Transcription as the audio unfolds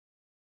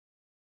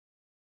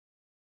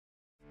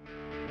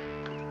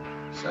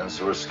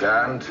Sensor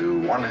scan to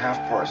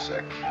 1/2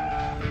 parsec.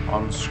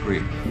 On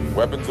screen.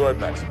 Weaponzoid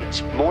maximum.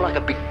 It's more like a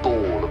big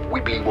ball of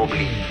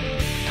wibbly-wobbly,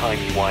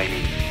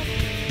 timey-wimey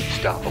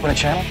stuff. Open a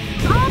channel.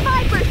 All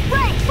vipers,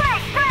 break!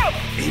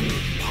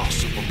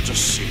 Impossible to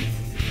see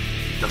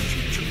the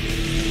future.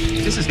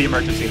 This is the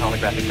emergency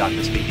holographic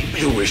doctor speaking.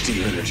 You're wasting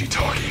your energy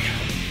talking.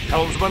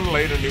 Helmsman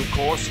laid a new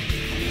course.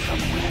 From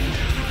the wind.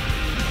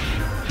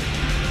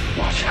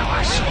 Watch how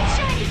I saw.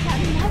 Shiny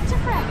Captain, that's a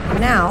friend.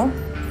 Now,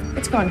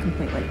 it's gone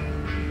completely.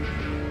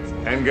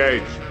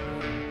 Engage.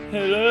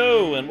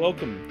 Hello and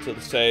welcome to the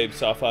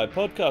Sci-Fi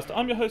Podcast.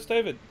 I'm your host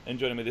David, and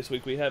joining me this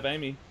week we have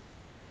Amy.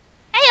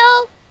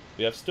 Heyo!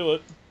 We have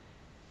Stuart.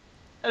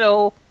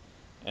 Hello.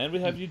 And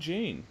we have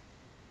Eugene.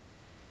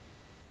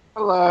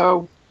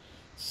 Hello.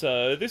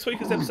 So this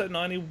week is episode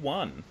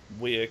 91.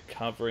 We're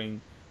covering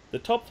the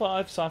top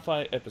 5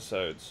 sci-fi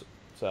episodes.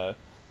 So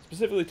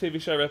specifically TV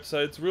show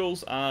episodes.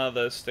 Rules are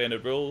the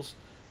standard rules.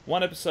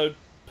 1 episode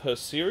per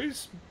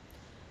series.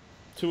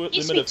 Two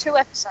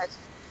episodes.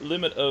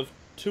 Limit of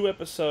 2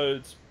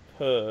 episodes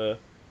per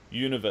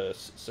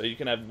universe. So you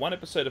can have 1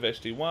 episode of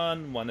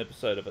SG-1, 1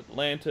 episode of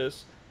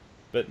Atlantis,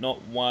 but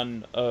not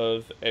 1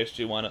 of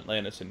SG-1,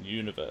 Atlantis, and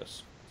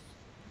Universe.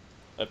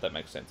 If that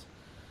makes sense.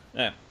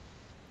 Now,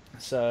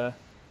 so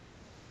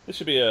this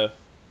should be a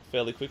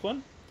fairly quick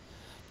one.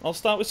 I'll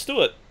start with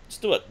Stuart.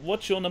 Stuart,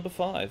 what's your number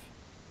 5?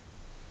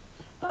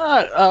 So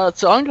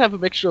I'm gonna have a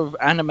mixture of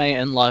anime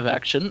and live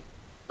action.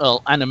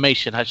 Well,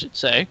 animation, I should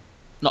say,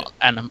 not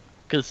anime,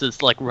 because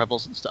there's like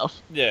Rebels and stuff.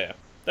 Yeah,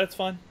 that's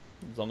fine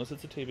as long as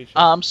it's a TV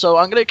show. So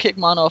I'm gonna kick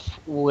mine off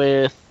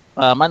with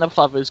my number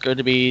 5 is going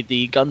to be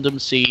the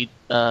Gundam Seed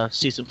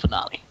season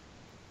finale,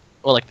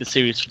 or like the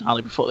series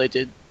finale before they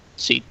did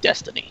Seed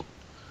Destiny.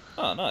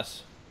 Oh,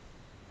 nice.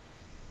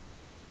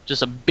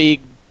 Just a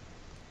big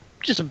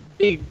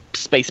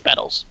space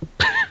battles.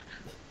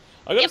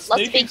 I got Lots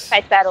of big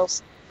space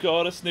battles.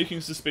 Got a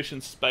sneaking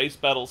suspicion space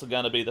battles are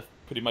going to be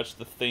pretty much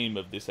the theme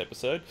of this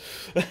episode.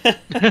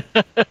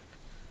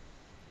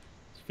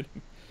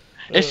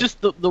 It's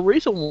just the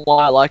reason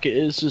why I like it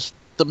is just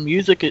the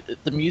music.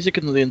 The music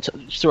and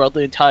throughout the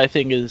entire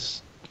thing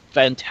is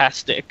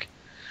fantastic.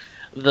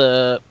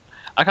 I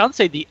can't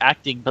say the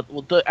acting, but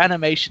the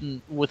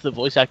animation with the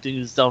voice acting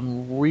is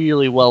done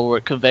really well, where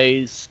it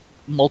conveys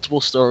multiple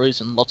stories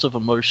and lots of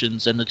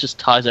emotions, and it just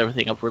ties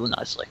everything up really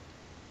nicely.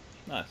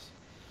 Nice.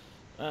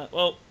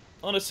 Well,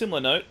 on a similar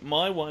note,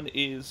 my one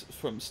is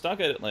from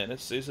Stargate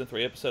Atlantis, Season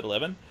 3, Episode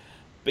 11,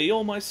 Be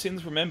All My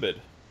Sins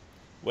Remembered,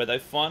 where they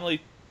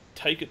finally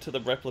take it to the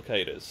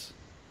replicators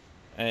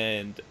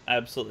and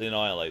absolutely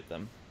annihilate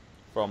them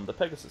from the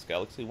Pegasus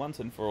Galaxy once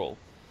and for all.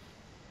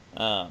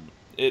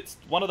 It's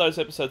one of those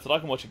episodes that I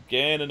can watch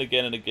again and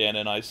again and again,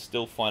 and I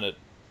still find it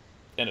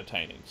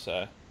entertaining.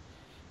 So,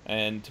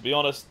 and to be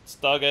honest,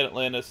 Stargate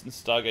Atlantis and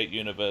Stargate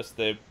Universe,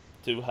 they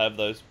do have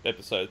those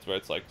episodes where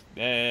it's like,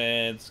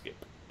 and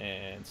skip,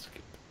 and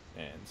skip,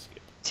 and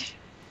skip.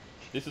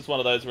 This is one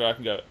of those where I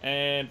can go,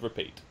 and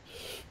repeat,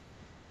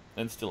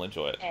 and still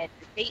enjoy it. And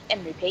repeat,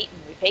 and repeat,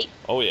 and repeat.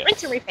 Oh yeah.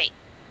 Rinse and repeat.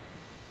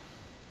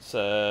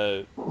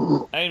 So,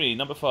 Amy,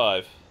 number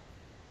 5.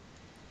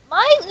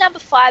 My number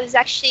 5 is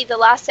actually the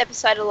last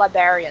episode of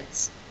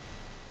Librarians.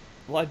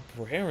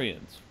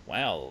 Librarians?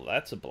 Wow,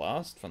 that's a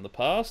blast from the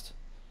past.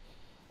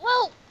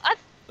 Well,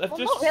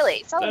 not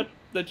really.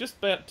 They're just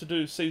about to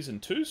do Season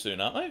 2 soon,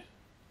 aren't they?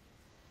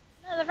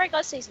 No, they've already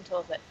got Season 2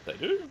 of it. They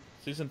do?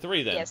 Season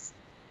 3 then? Yes.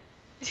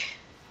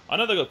 I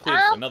know they got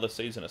cleared for another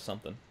season or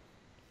something.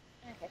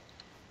 Okay.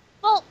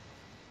 Well,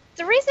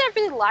 the reason I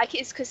really like it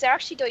is because they're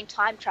actually doing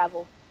time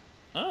travel.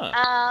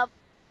 Ah.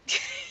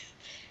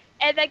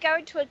 And they go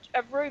into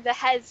a room that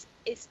has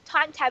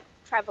time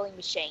traveling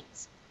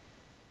machines.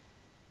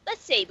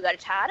 Let's see, we've got a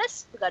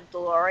TARDIS, we've got a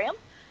DeLorean, and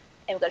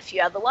we've got a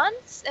few other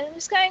ones, and I'm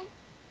just going,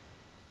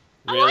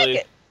 I like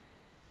it.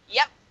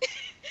 Yep.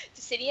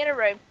 Just sitting in a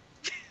room.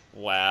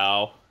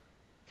 Wow.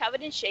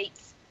 Covered in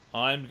sheets.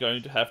 I'm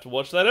going to have to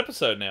watch that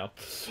episode now.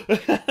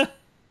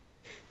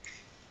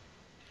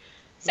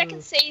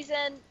 Second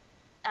season,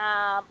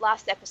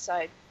 last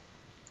episode.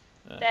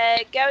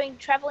 They're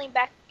traveling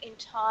back in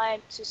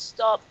time to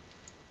stop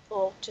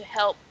or to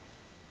help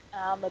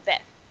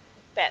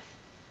Beth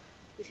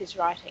with his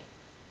writing.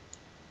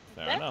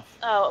 Fair enough.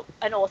 Oh,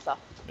 an author.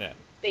 Yeah.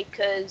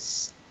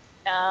 Because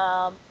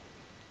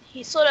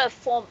he sort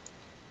of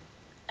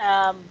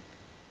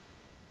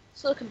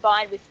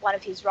combined with one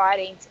of his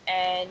writings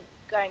and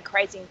going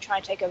crazy and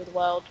trying to take over the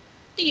world.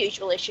 The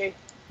usual issue.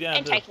 Yeah.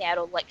 And taking out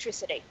all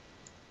electricity.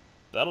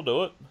 That'll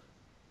do it.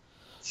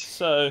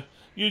 So,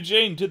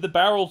 Eugene, did the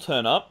barrel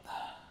turn up?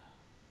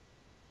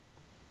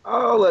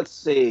 Oh, let's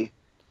see.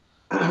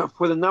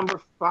 For the number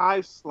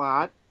 5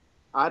 slot,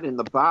 out in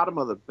the bottom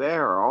of the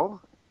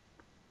barrel,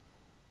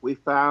 we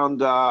found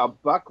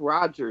Buck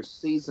Rogers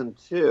Season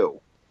 2.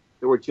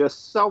 There were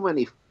just so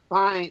many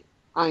fine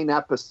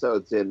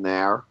episodes in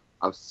there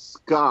of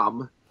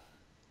scum.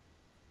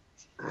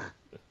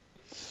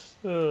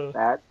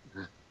 That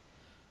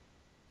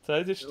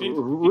So just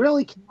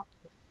really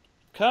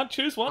Can't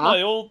choose one.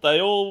 Huh? They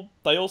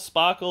all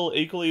sparkle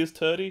equally as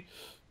turdy.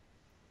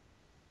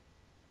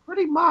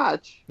 Pretty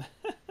much.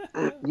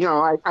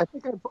 I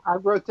think I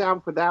wrote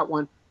down for that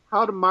one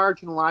how to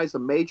marginalize a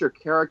major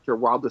character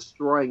while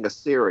destroying a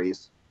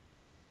series.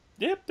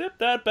 Yep,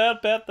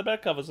 that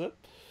covers it.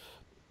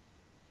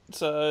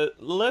 So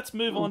let's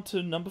move on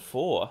to number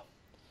 4.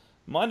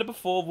 My number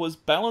 4 was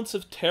Balance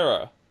of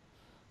Terror,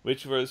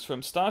 which was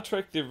from Star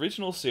Trek the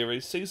original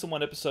series, Season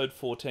 1, Episode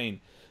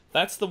 14.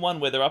 That's the one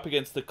where they're up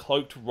against the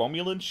cloaked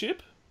Romulan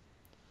ship.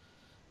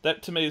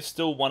 That, to me, is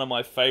still one of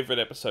my favourite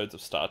episodes of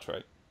Star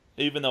Trek.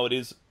 Even though it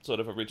is sort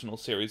of original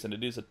series and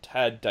it is a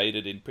tad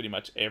dated in pretty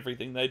much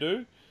everything they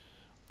do,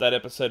 that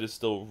episode is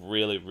still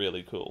really,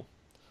 really cool.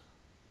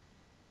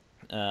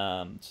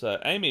 So,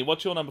 Amy,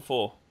 what's your number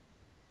 4?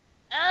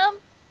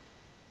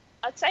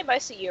 I'd say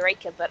mostly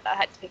Eureka, but I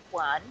had to pick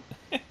one.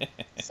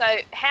 So,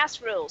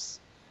 House Rules.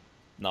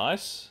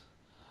 Nice.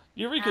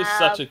 Eureka's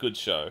such a good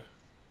show.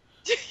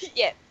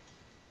 Yeah.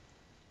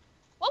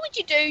 What would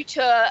you do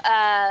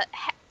to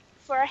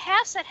for a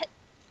house that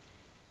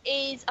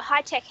is a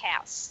high-tech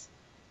house?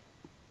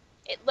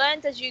 It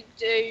learns as you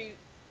do.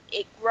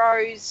 It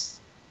grows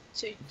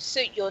to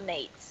suit your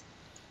needs.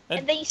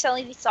 And then you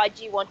suddenly decide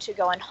you want to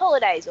go on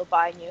holidays or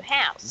buy a new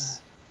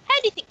house. How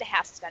do you think the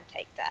house is going to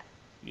take that?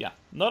 Yeah.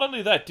 Not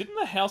only that, didn't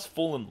the house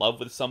fall in love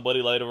with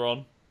somebody later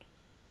on?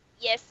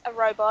 Yes, a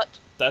robot.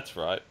 That's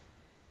right.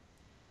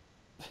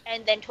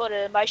 And then taught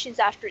it emotions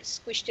after it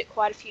squished it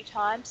quite a few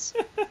times.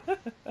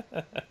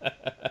 And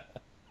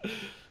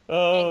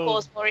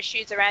caused more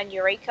issues around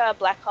Eureka,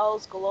 black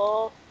holes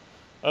galore.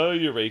 Oh,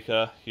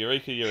 Eureka.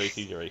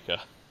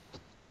 Eureka.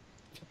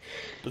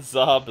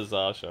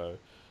 Bizarre show.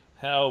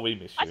 How we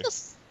miss you.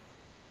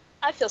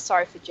 I feel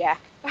sorry for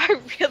Jack. I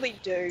really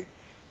do.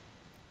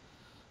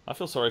 I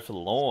feel sorry for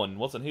Lorne.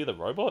 Wasn't he the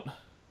robot?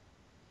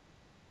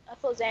 I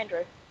thought it was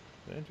Andrew.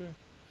 Andrew?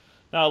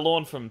 No,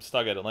 Lorne from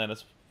Stargate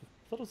Atlantis. I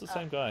thought it was the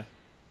same guy.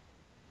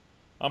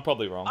 I'm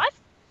probably wrong.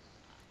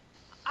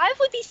 I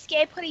would be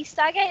scared putting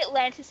Stargate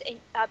Atlantis and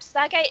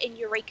Stargate and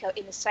Eureka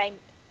in the same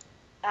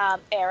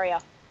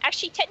area.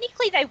 Actually,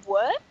 technically they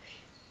were.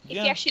 If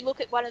you actually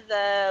look at one of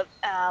the...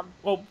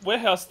 Well,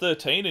 Warehouse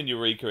 13 and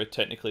Eureka are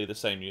technically the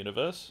same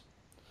universe.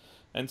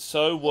 And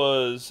so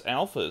was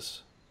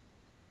Alpha's.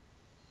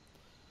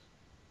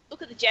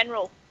 Look at the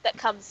general that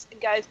comes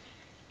and goes,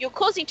 "You're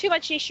causing too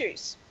much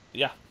issues."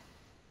 Yeah.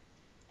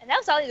 And that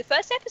was only the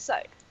first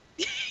episode.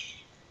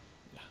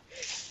 Yeah.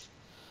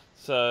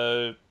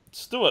 So,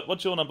 Stuart,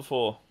 what's your number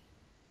 4?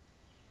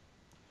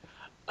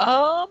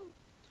 I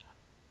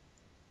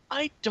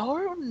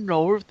don't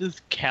know if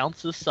this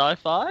counts as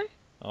sci-fi.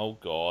 Oh,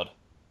 God.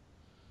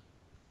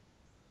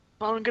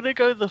 But I'm gonna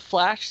go the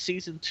Flash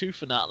Season 2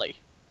 finale.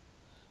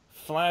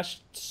 Flash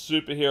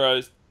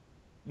superheroes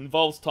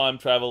involves time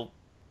travel,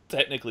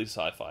 technically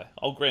sci-fi.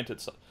 I'll grant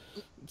it.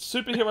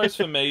 Superheroes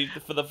for me,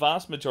 for the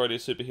vast majority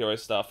of superhero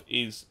stuff,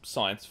 is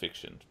science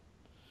fiction.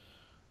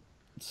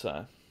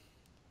 So,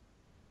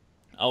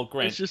 I'll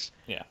grant. It's just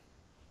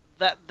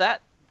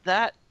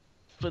that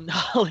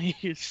finale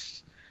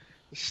is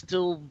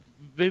still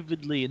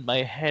vividly in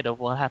my head of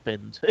what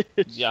happened.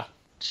 Yeah.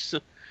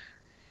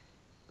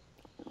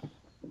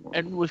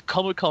 And with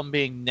Comic-Con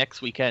being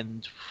next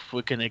weekend,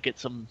 we're gonna get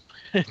some.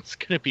 It's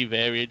gonna be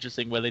very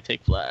interesting where they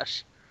take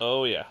Flash.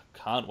 Oh yeah,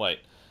 can't wait.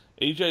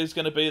 EJ's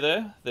going to be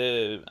there.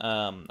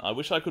 I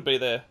wish I could be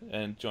there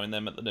and join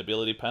them at the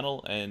Nobility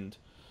panel and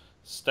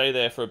stay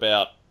there for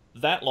about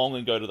that long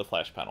and go to the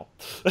Flash panel.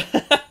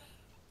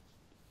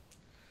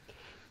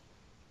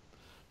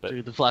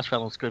 Dude, the Flash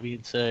panel's going to be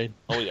insane.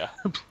 Oh yeah.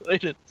 Plain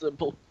and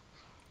simple.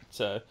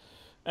 So,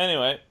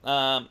 anyway,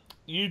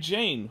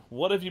 Eugene,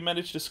 what have you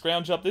managed to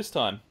scrounge up this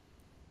time?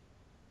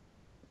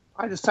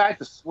 I decided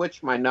to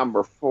switch my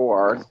number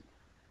 4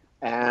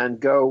 and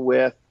go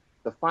with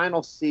the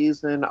final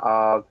season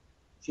of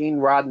Gene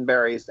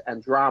Roddenberry's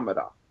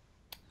Andromeda.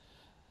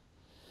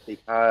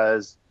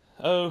 Because...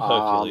 Oh,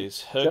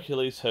 Hercules.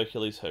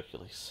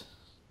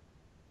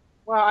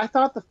 Well, I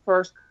thought the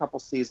first couple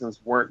seasons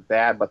weren't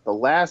bad, but the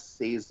last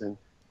season,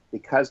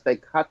 because they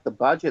cut the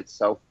budget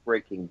so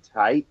freaking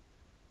tight,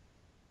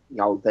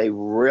 they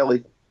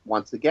really,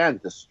 once again,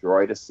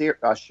 destroyed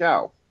a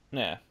show.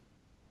 Yeah.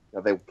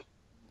 They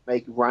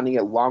make running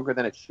it longer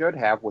than it should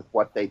have with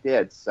what they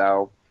did.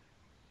 So,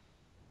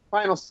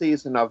 final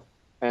season of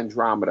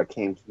Andromeda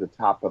came to the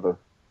top of the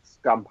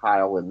scum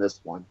pile in this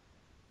one.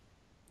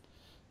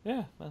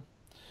 Yeah, well,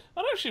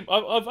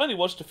 I've only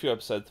watched a few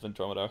episodes of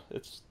Andromeda.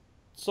 It's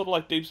sort of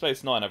like Deep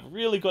Space Nine. I've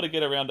really got to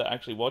get around to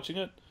actually watching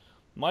it.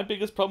 My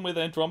biggest problem with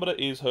Andromeda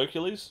is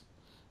Hercules,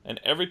 and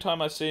every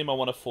time I see him, I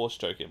want to force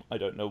choke him. I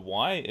don't know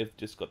why. It's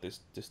just got there's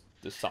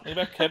something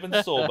about Kevin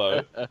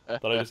Sorbo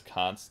that I just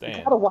can't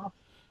stand.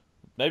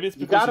 Maybe it's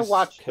because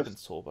he's Kevin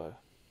Sorbo.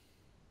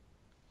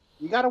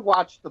 You got to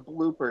watch the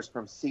bloopers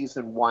from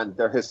season 1.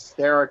 They're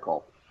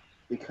hysterical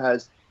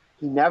because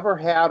he never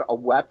had a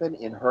weapon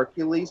in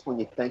Hercules when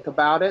you think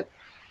about it.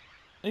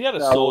 He had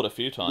a sword a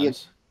few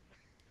times.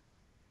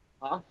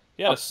 Huh?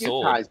 He had a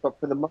sword. few times, but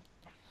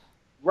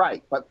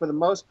Right, but for the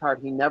most part,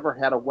 he never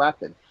had a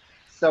weapon.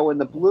 So in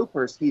the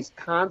bloopers, he's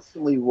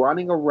constantly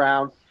running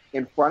around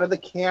in front of the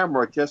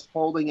camera, just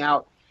holding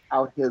out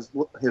his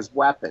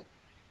weapon.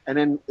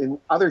 And in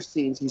other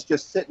scenes, he's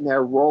just sitting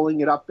there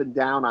rolling it up and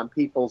down on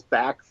people's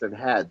backs and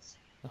heads,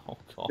 Oh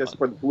God. just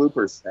for the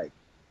bloopers' sake.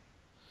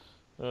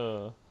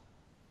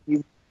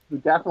 He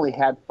definitely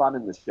had fun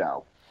in the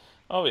show.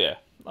 Oh yeah,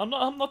 I'm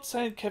not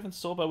saying Kevin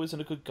Sorbo isn't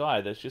a good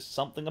guy. There's just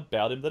something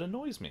about him that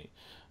annoys me.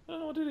 I don't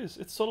know what it is.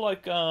 It's sort of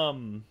like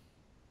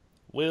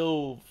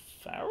Will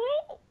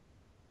Ferrell,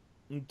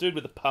 dude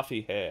with the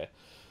puffy hair.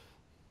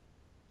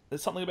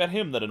 There's something about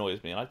him that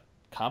annoys me, and I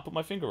can't put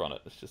my finger on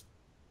it.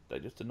 They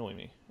just annoy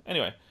me.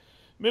 Anyway,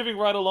 moving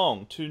right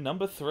along to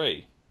number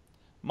 3.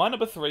 My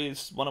number 3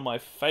 is one of my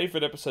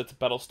favourite episodes of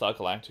Battlestar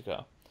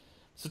Galactica.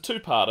 It's a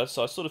two-parter,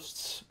 so I sort of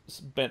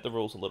bent the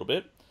rules a little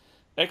bit.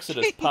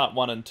 Exodus Part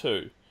 1 and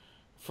 2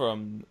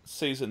 from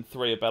Season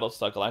 3 of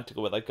Battlestar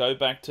Galactica, where they go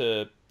back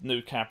to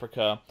New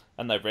Caprica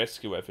and they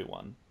rescue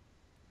everyone.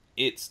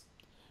 It's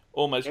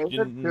almost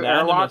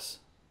unanimous.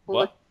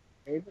 What?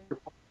 David,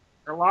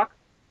 airlock?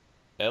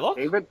 Airlock?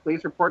 David,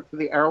 please report to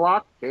the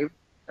airlock. David,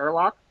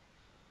 airlock?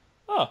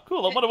 Oh,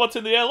 cool. I wonder what's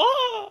in the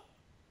airlock.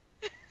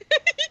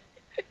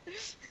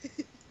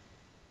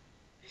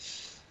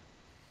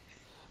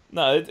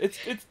 No,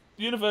 it's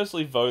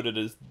universally voted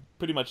as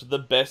pretty much the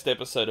best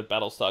episode of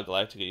Battlestar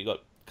Galactica. You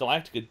got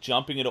Galactica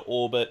jumping into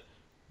orbit,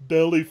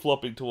 belly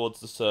flopping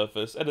towards the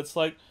surface, and it's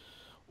like,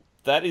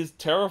 that is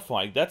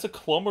terrifying. That's 1.5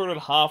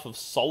 kilometers of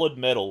solid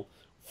metal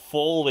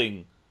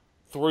falling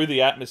through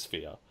the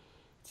atmosphere.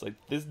 It's like,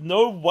 there's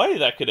no way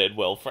that could end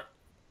well for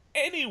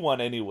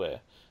anyone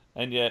anywhere.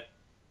 And yet,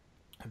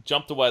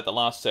 jumped away at the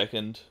last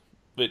second,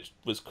 which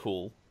was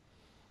cool.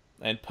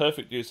 And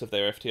perfect use of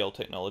their FTL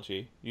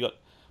technology. You got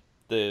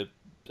the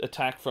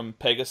attack from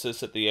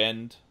Pegasus at the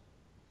end,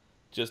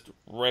 just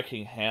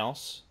wrecking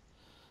house.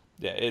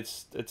 Yeah,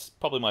 it's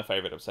probably my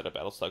favourite episode of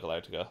Battlestar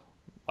Galactica.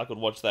 I could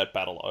watch that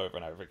battle over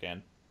and over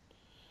again.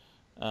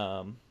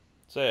 So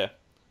yeah,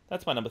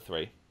 that's my number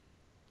 3.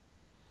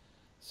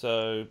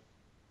 So,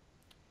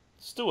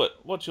 Stuart,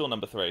 what's your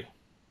number 3?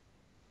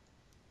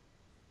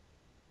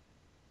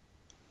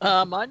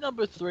 My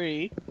number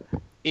 3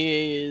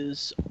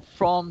 is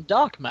from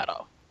Dark Matter.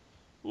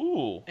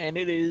 Ooh. And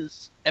it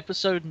is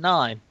episode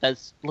 9.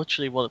 That's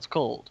literally what it's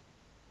called.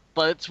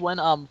 But it's when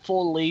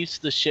Thor leaves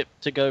the ship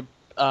to go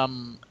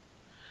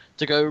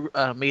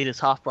meet his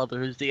half brother,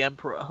 who's the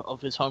emperor of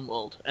his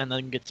homeworld, and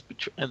then gets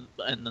and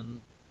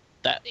then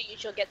that The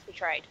usual gets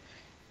betrayed.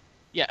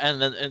 Yeah,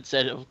 and then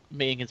instead of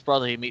meeting his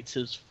brother, he meets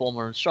his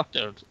former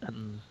instructor,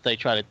 and they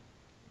try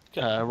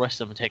to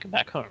arrest him and take him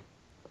back home.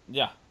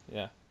 Yeah.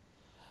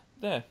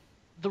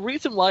 The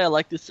reason why I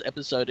like this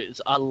episode is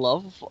I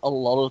love a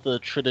lot of the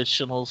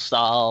traditional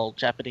style,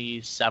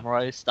 Japanese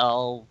samurai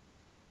style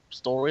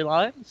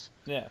storylines.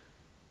 Yeah.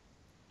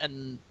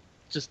 And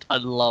just, I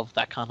love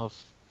that kind of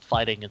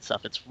fighting and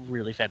stuff. It's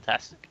really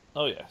fantastic.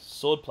 Oh yeah,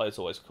 swordplay is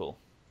always cool.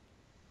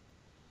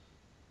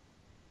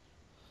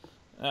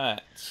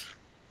 Alright.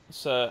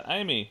 So,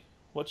 Amy,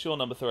 what's your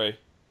number 3?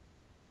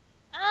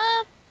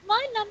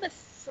 My number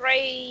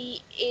 3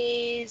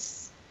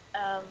 is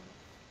where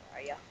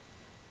are you?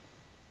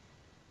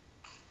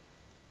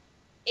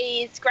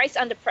 Is Grace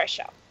Under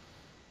Pressure.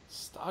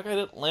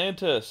 Stargate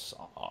Atlantis.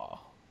 Oh.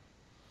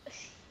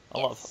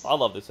 Yes. I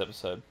love this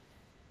episode.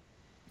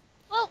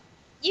 Well,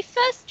 you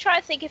first try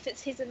to think if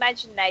it's his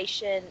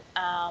imagination,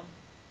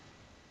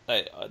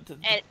 Hey, and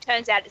it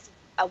turns out it's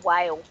a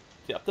whale.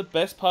 yeah, the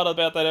best part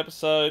about that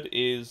episode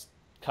is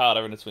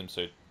Carter in a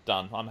swimsuit.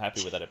 Done. I'm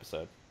happy with that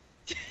episode.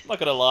 Not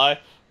gonna lie,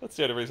 that's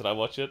the only reason I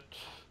watch it.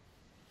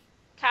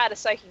 Carter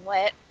soaking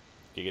wet.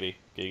 Giggity,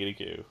 giggity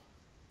goo.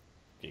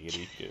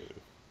 Giggity goo.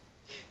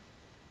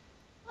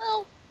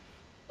 Well,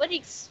 what do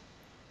you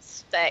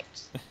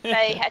expect?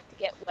 They had to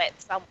get wet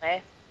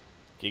somewhere.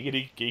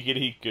 Giggity,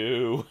 giggity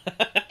goo.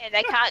 And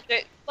they can't do...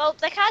 Well,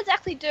 they can't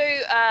exactly do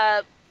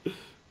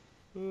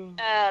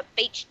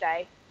beach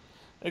day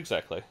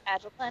Exactly.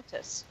 at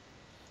Atlantis.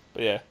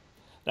 But yeah.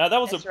 Now that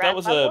was That's a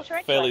around my water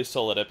anyway. fairly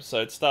solid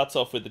episode. Starts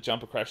off with the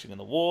jumper crashing in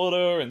the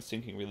water and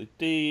sinking really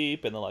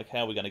deep, and they're like, how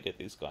are we going to get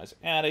these guys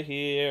out of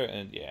here?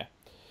 And yeah.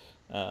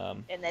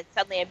 And then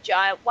suddenly a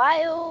giant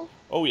whale.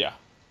 Oh yeah.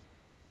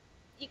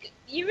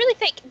 You really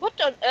think, what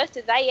on earth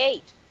did they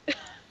eat?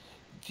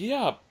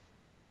 Yeah.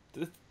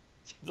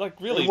 Like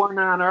really. They weren't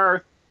on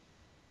Earth.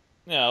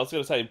 Yeah, I was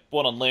going to say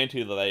what on land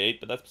here that they eat,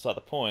 but that's beside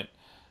the point.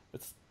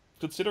 It's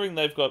considering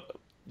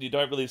you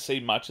don't really see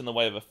much in the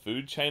way of a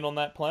food chain on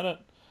that planet.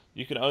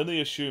 You can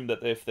only assume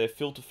that if they're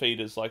filter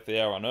feeders like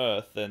they are on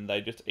Earth, then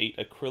they just eat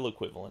a krill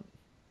equivalent.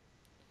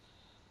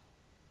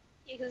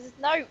 Yeah, because there's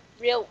no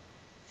real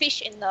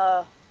fish in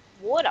the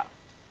water.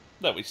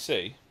 That we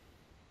see.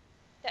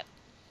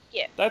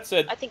 Yeah. That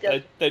said, I think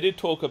they did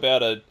talk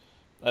about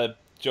a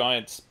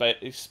giant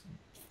space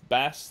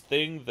bass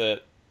thing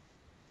that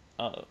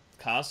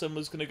Carson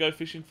was going to go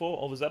fishing for,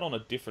 or was that on a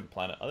different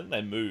planet? I think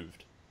they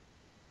moved.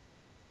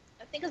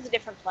 I think it's a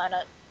different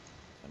planet.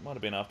 It might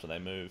have been after they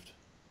moved.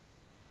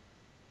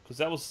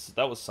 Because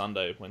that was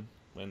Sunday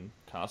when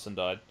Carson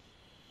died.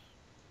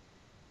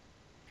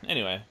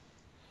 Anyway,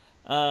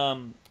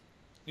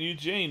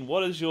 Eugene,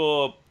 what has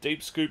your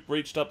deep scoop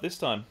reached up this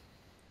time?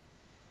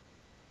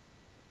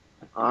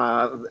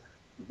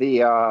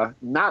 The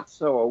not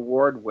so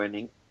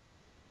award-winning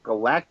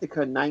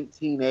Galactica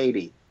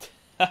 1980.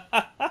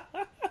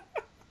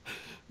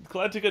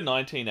 Galactica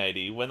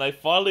 1980, when they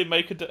finally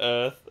make it to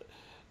Earth,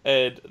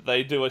 and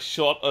they do a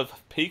shot of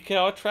peak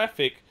hour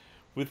traffic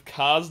with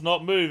cars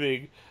not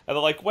moving, and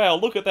they're like, wow,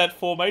 look at that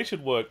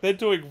formation work. They're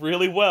doing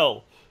really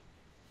well.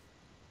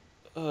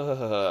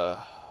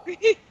 That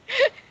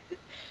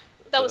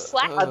was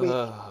slack.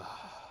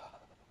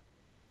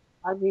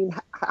 I mean,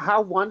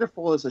 how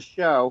wonderful is a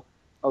show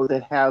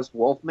that has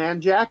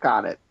Wolfman Jack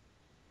on it?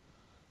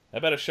 How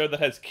about a show that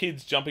has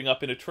kids jumping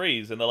up into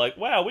trees, and they're like,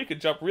 wow, we could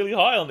jump really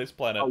high on this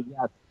planet. Oh,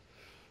 yes.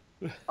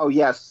 Oh,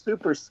 yes,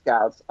 Super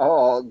Scouts.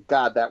 Oh,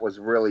 God, that was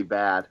really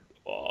bad.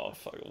 Oh,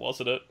 fuck,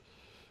 wasn't it?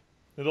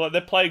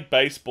 They're playing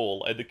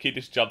baseball, and the kid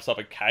just jumps up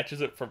and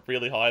catches it from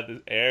really high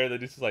in the air, and they're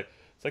just like,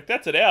 it's like,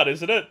 that's an out,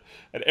 isn't it?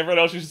 And everyone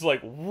else is just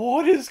like,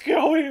 what is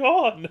going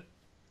on?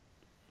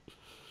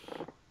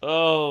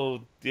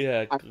 Oh,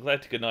 yeah,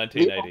 Galactica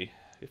 1980.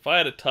 If I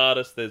had a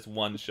TARDIS, there's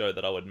one show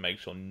that I would make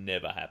sure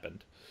never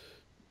happened.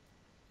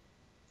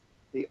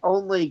 The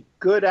only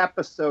good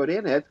episode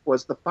in it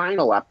was the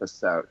final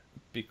episode.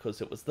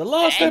 Because it was the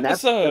last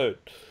episode!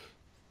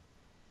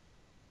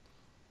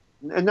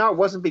 No, it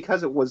wasn't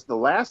because it was the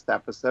last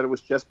episode. It was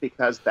just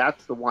because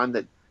that's the one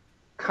that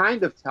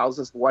kind of tells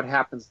us what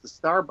happens to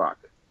Starbuck.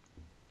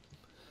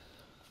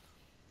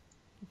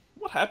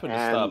 What happened to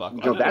Starbuck?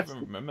 I don't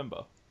even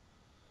remember.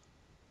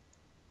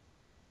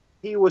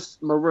 He was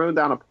marooned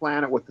on a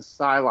planet with the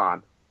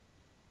Cylon.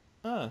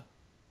 Oh.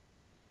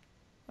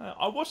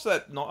 I watched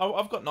that.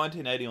 I've got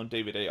 1980 on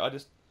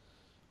DVD.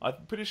 I'm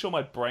pretty sure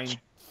my brain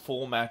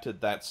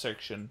formatted that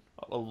section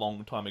a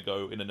long time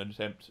ago in an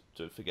attempt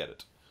to forget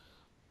it.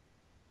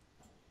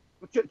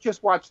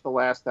 Just watch the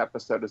last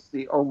episode. It's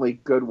the only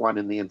good one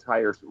in the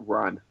entire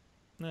run.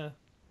 Yeah.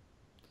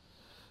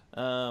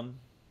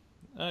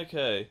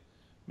 Okay.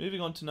 Moving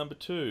on to number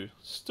 2.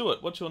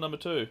 Stuart, what's your number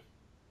 2?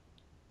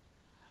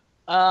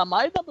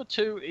 My number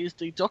 2 is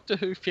the Doctor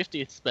Who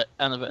 50th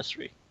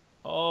anniversary.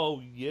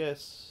 Oh,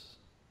 yes.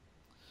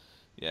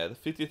 Yeah, the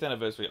 50th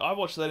anniversary. I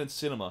watched that in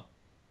cinema.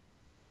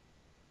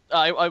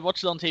 I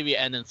watched it on TV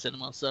and in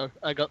cinema, so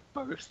I got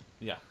both.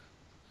 Yeah.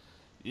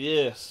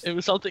 Yes. It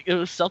was something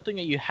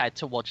that you had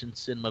to watch in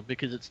cinema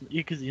because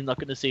you're not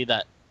going to see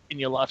that in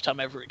your lifetime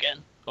ever again.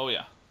 Oh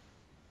yeah.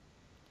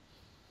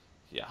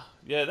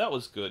 Yeah, that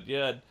was good.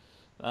 Yeah,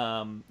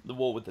 the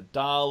war with the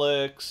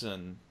Daleks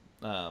and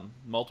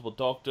multiple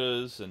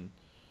doctors, and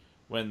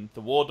when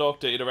the War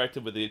Doctor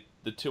interacted with the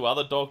two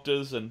other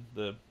doctors and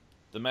the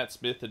Matt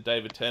Smith and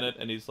David Tennant,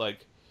 and he's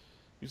like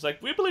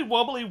wibbly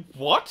wobbly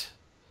what?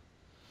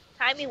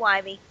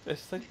 Timey-wimey.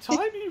 It's like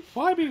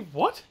timey-wimey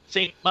what?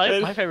 See,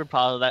 my favorite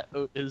part of that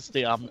is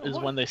is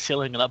when they're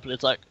sealing it up, and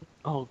it's like,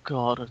 oh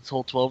god, it's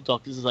all 12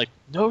 doctors. It's like,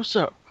 no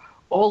sir,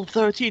 all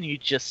 13. You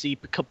just see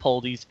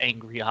Capaldi's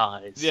angry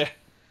eyes. Yeah.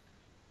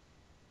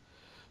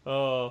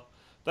 Oh,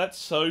 that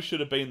so should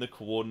have been the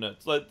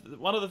coordinates. Like,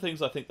 one of the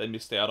things I think they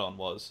missed out on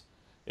was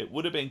it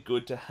would have been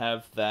good to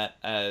have that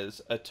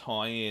as a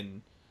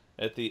tie-in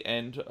at the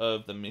end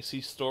of the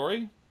Missy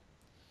story,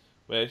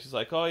 where she's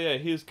like, oh yeah,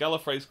 here's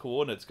Gallifrey's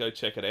coordinates, go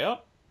check it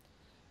out.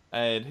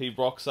 And he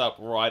rocks up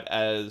right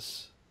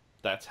as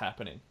that's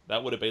happening.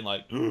 That would have been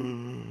like,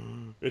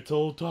 it's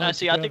all time. No,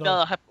 see, I think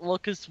that'll happen. Well,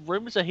 because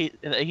rumors are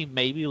that he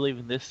may be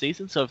leaving this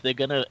season, so if they're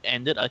going to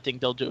end it, I think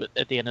they'll do it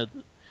at the end of,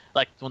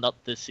 not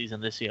this season,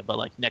 this year,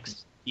 but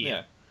next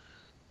year.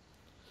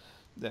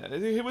 Yeah,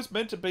 he was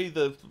meant to be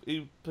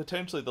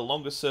potentially the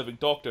longest serving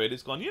Doctor, and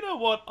he's gone, you know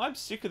what, I'm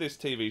sick of this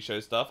TV show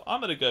stuff, I'm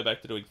going to go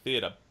back to doing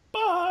theatre.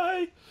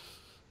 Bye!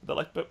 They're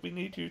like, but we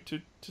need you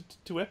to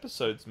 2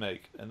 episodes,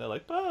 make. And they're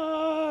like,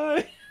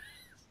 bye!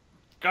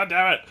 God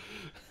damn it!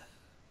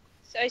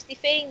 So it's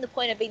defeating the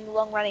point of being the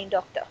long-running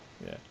Doctor.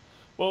 Yeah.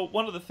 Well,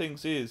 one of the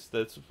things is,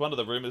 that's one of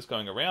the rumours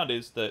going around,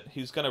 is that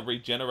he's going to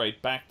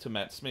regenerate back to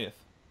Matt Smith.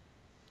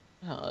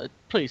 Oh,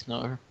 please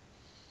no.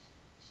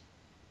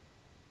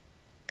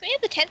 Can we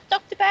have the 10th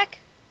Doctor back?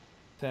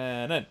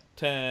 Tennant.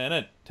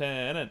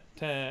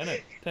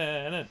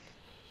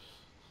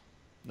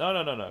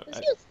 No.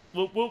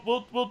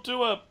 We'll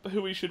do a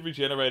who we should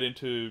regenerate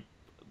into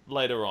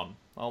later on.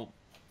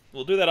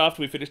 We'll do that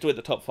after we finish doing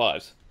the top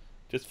 5s,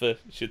 just for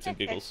shits and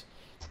giggles.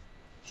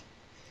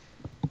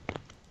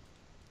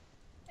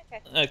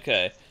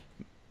 Okay.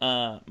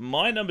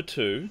 My number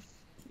 2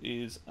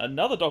 is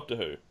another Doctor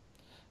Who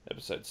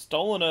episode,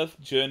 Stolen Earth: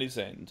 Journey's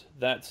End.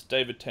 That's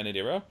David Tennant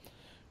era,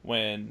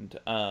 when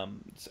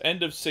it's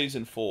end of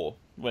season 4,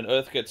 when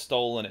Earth gets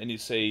stolen, and you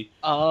see.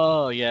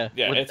 Oh yeah,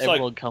 when it's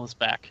everyone comes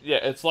back. Yeah,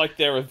 it's like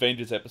their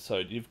Avengers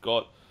episode. You've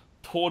got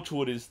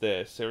Torchwood is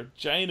there, Sarah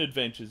Jane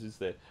Adventures is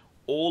there.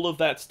 All of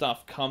that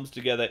stuff comes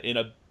together in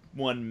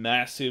one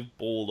massive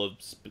ball of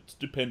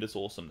stupendous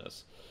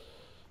awesomeness.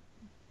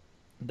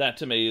 That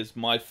to me is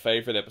my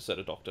favourite episode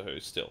of Doctor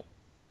Who still.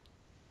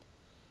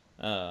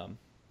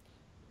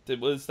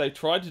 They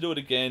tried to do it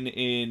again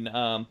in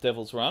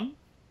Devil's Run,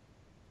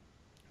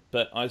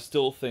 but I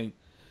still think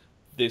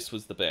this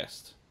was the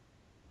best.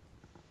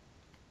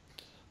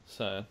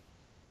 So,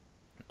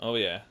 oh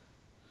yeah,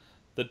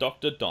 the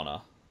Dr.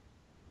 Donna.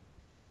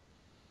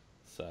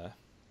 So,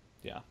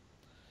 yeah.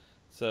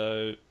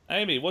 So,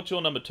 Amy, what's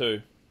your number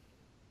 2?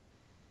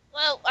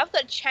 Well, I've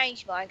got to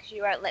change mine because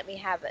you won't let me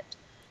have it.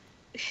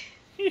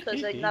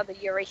 Because another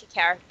Eureka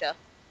character,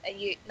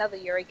 another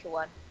Eureka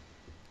one,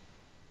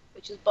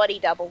 which is Body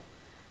Double.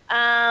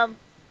 I'm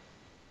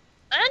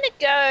gonna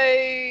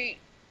go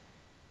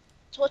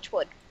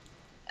Torchwood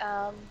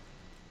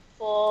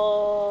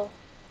for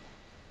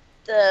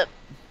the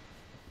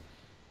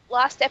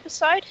last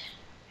episode.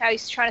 How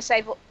he's trying to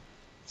save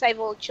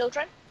all the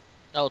children.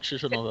 Oh,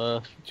 Children of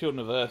Earth. Children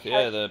of Earth,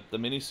 yeah, the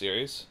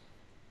miniseries.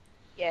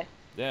 Yeah.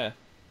 Yeah.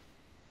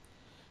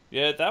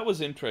 Yeah, that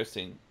was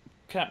interesting.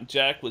 Captain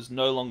Jack was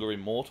no longer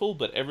immortal,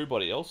 but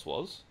everybody else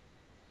was.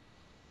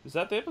 Is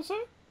that the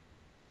episode?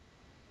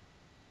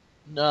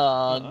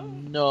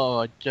 No,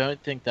 I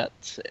don't think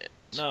that's it.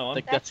 No, I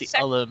think that's the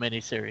other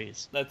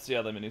miniseries. That's the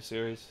other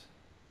miniseries.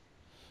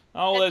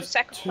 Oh, that's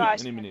there's the too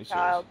many miniseries.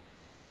 Child.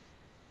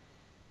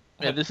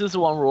 Yeah, this is the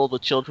one where all the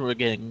children were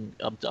getting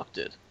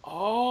abducted.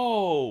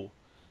 Oh,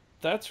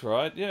 that's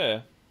right,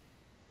 yeah.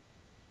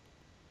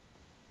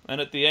 And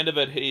at the end of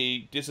it,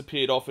 he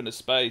disappeared off into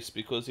space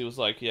because he was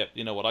like, yep,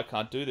 you know what, I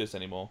can't do this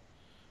anymore.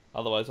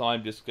 Otherwise,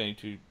 I'm just going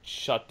to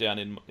shut down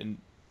in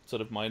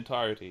sort of my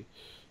entirety.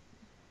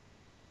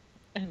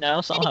 And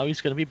now somehow he's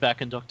going to be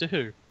back in Doctor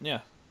Who. Yeah.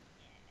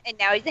 And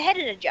now he's a head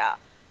in a jar.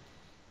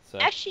 So.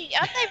 Actually,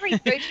 aren't they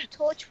rebooting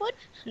Torchwood?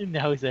 And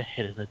now he's a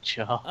head in a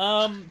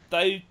jar.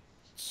 They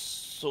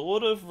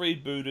sort of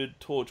rebooted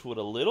Torchwood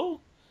a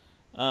little.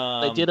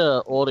 They did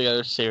an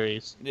audio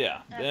series.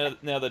 Yeah,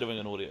 now they're doing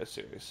an audio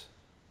series.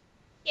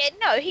 Yeah,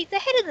 no, he's a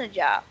head in a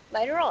jar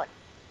later on.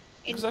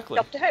 In Exactly.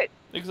 Doctor Who.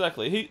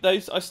 Exactly. I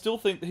still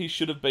think that he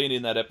should have been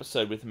in that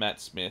episode with Matt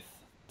Smith,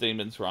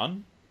 Demon's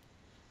Run,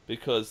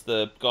 because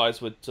the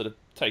guys were sort of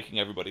taking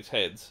everybody's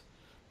heads,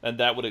 and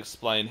that would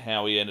explain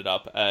how he ended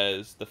up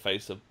as the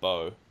face of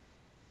Bo.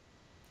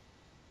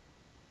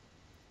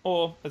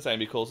 Or, as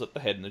Amy calls it,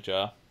 the head in a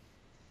jar.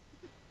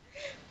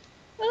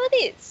 Well,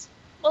 it is.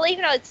 Well,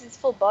 even though it's his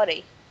full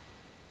body.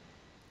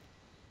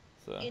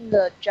 So. In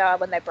the jar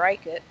when they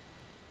break it.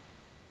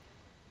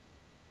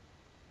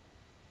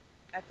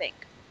 I think.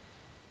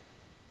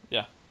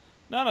 Yeah.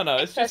 No.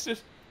 It's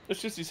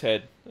just his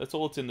head. That's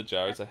all that's in the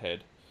jar is a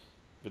head.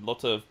 With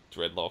lots of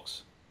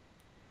dreadlocks.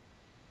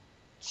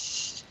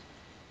 So.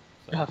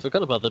 I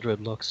forgot about the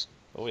dreadlocks.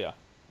 Oh, yeah.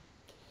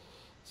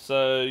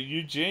 So,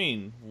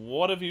 Eugene,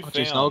 what have you found?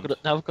 Geez, now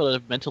I've got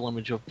a mental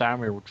image of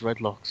Barry with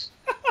dreadlocks.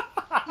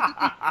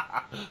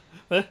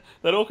 that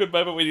awkward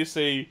moment when you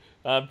see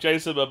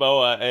Jason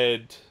Momoa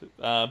and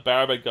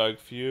Barrowman going,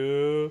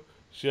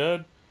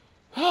 fusion.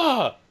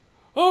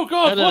 Oh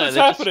god, what is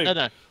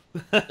happening?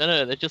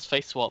 No, they just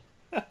face swap.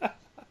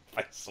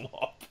 Face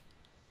swap.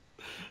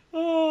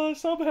 Oh,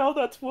 somehow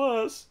that's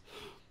worse.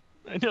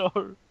 I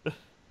know.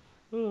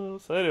 Oh,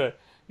 so anyway,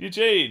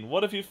 Eugene,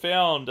 what have you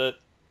found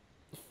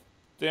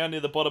down near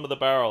the bottom of the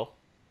barrel?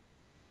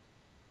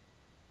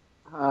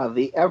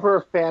 The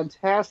ever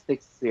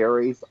fantastic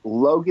series,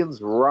 Logan's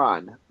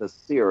Run, the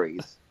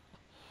series.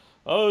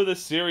 Oh, the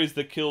series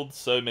that killed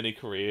so many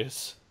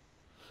careers.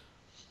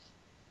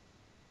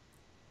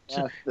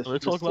 Yes, we're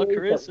talking about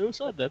career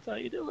suicide. That's how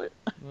you do it.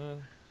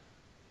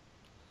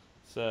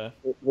 So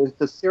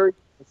the series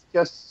is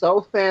just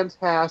so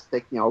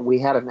fantastic. You know, we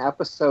had an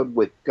episode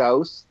with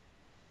Ghost.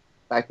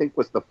 I think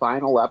was the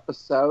final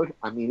episode.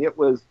 I mean, it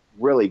was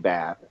really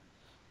bad.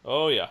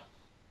 Oh yeah.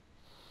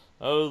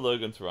 Oh,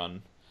 Logan's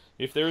Run.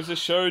 If there is a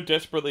show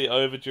desperately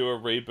overdue a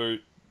reboot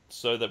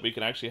so that we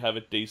can actually have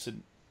a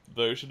decent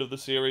version of the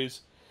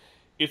series,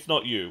 it's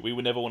not you. We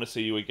would never want to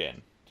see you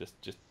again.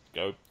 Just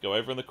go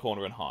over in the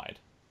corner and hide.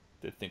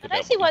 Think I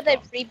don't see why they're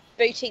going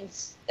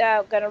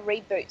to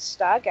reboot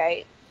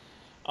Stargate.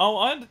 Oh,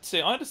 I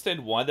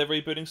understand why they're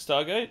rebooting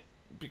Stargate,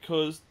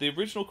 because the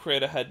original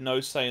creator had no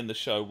say in the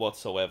show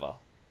whatsoever.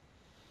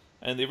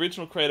 And the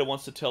original creator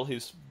wants to tell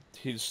his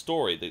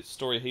story, the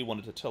story he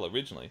wanted to tell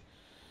originally.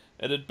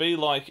 It'd be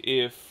like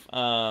if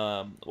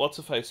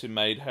What's-Her-Face, who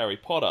made Harry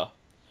Potter,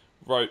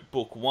 wrote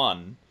book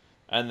 1,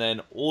 and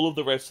then all of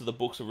the rest of the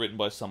books were written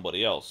by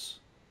somebody else.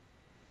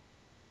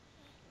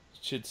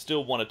 She'd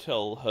still want to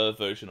tell her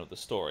version of the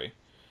story.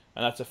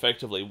 And that's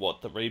effectively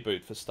what the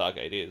reboot for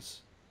Stargate is.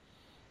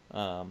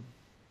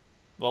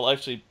 Well,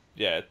 actually,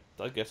 yeah,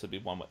 I guess it'd be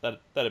one way.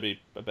 That'd be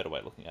a better way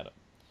of looking at it.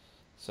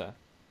 So.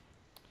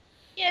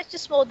 Yeah, it's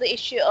just more the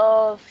issue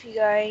of you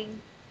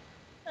going,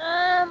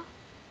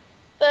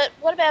 but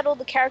what about all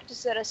the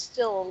characters that are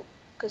still,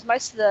 because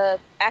most of the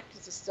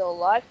actors are still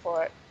alive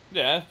for it.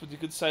 Yeah, but you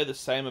could say the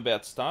same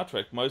about Star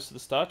Trek. Most of the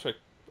Star Trek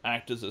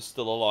actors are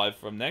still alive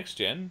from Next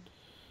Gen,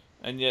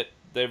 and yet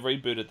they've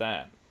rebooted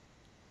that.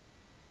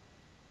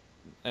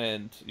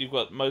 And you've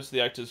got most of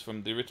the actors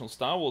from the original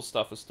Star Wars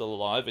stuff are still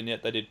alive, and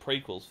yet they did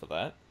prequels for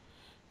that.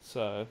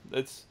 So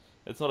it's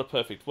not a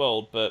perfect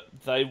world, but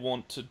they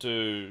want to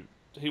do...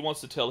 He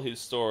wants to tell his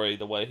story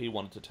the way he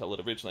wanted to tell it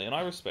originally, and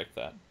I respect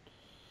that.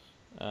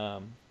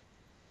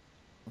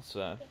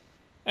 So,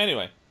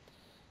 anyway,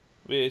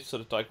 we're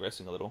sort of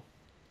digressing a little.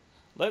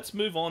 Let's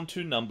move on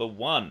to number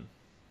 1.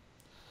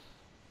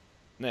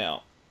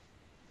 Now,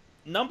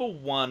 number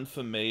 1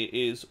 for me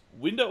is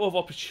Window of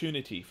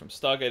Opportunity from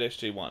Stargate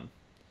SG-1.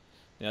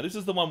 Now, this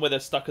is the one where they're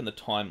stuck in the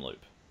time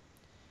loop.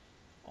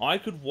 I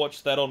could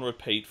watch that on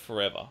repeat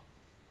forever.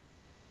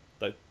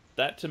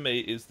 That to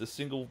me is the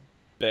single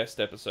best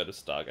episode of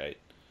Stargate.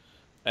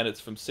 And it's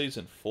from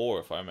season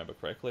 4, if I remember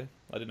correctly.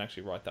 I didn't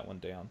actually write that one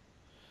down.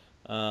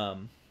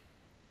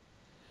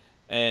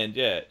 And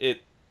yeah,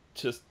 it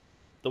just...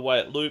 The way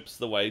it loops,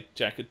 the way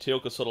Jack and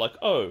Teal'c are sort of like,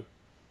 oh,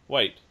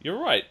 wait, you're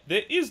right.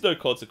 There is no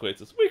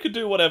consequences. We could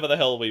do whatever the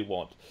hell we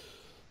want.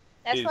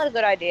 That's not a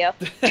good idea.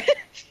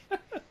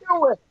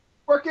 You're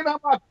working on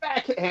my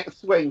backhand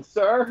swing,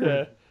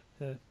 sir.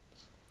 Yeah.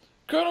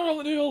 Colonel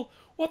O'Neill,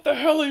 what the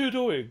hell are you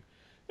doing?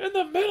 In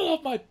the middle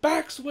of my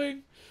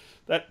backswing?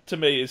 That, to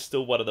me, is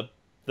still one of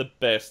the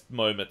best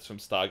moments from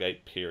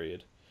Stargate,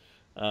 period.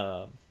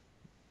 Because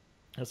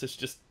it's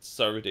just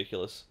so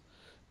ridiculous.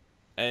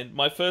 And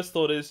my first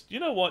thought is, you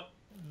know what?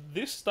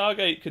 This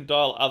Stargate can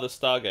dial other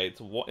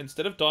Stargates.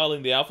 Instead of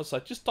dialing the Alpha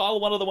site, just dial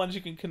one of the ones you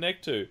can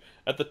connect to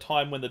at the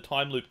time when the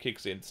time loop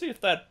kicks in. See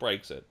if that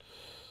breaks it.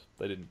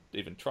 They didn't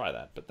even try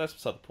that, but that's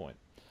beside the point.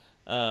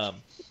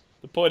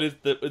 The point is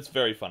that it's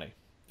very funny.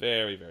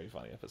 Very, very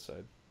funny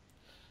episode.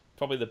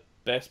 Probably the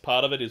best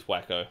part of it is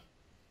Wacko.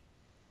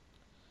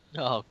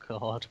 Oh,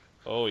 God.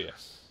 Oh,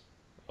 yes.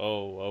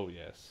 Oh,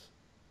 yes.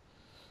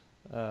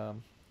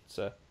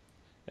 So,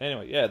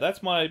 anyway, yeah,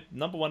 that's my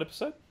number 1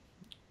 episode.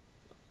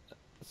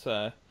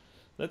 So,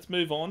 let's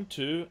move on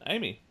to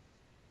Amy.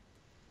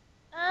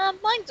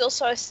 Mine's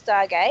also a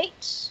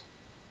Stargate.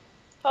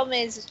 Problem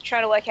is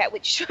trying to work out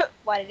which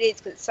one it is,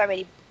 because it's so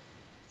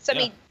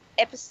many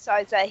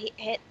episodes that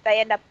they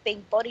end up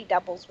being body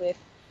doubles with.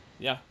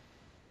 Yeah.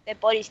 Their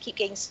bodies keep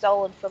getting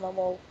stolen from them,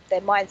 or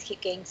their minds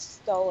keep getting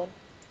stolen.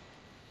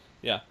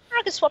 Yeah.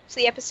 I could swap to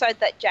the episode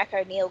that Jack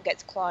O'Neill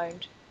gets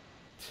cloned.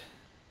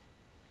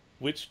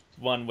 Which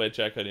one where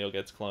Jack O'Neill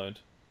gets cloned?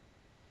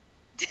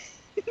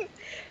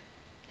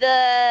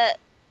 Now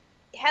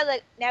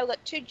we've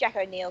got 2 Jack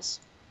O'Neills.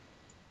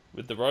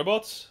 With the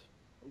robots?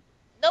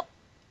 Nope.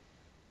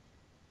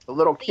 The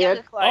little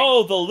kid?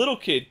 Oh, the little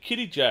kid.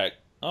 Kitty Jack.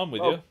 I'm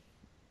with you.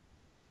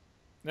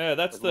 Yeah,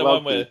 that's the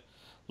one where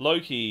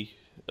Loki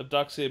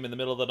abducts him in the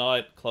middle of the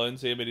night,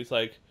 clones him, and he's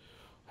like,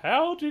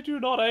 how did you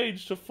not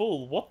age to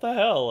full? What the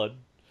hell? And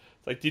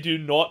it's like, did you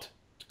not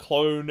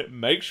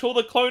make sure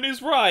the clone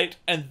is right,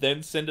 and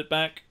then send it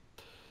back?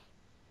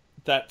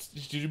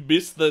 Did you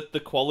miss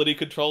the quality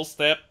control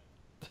step?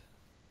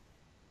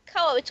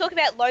 Come on, we're talking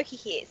about Loki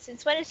here.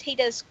 Since when does he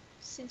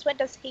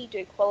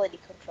do quality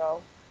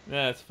control?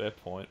 Yeah, that's a fair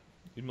point.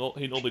 He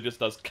normally just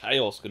does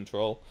chaos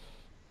control.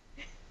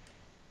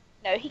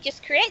 No, he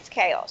just creates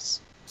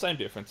chaos. Same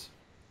difference.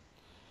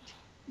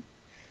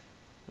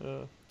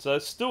 So,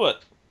 Stuart,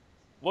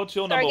 what's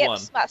your number 1?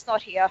 Smart's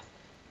not here.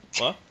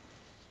 What?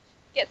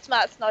 Get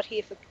Smart's not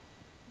here for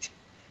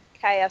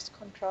chaos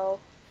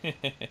control.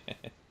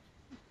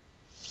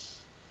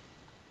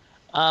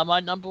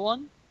 My number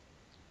 1?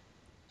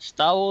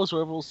 Star Wars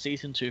Rebels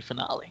Season 2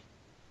 finale.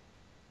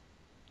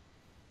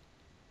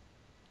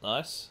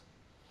 Nice.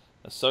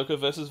 Ahsoka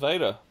versus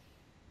Vader.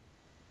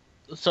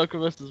 Ahsoka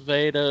versus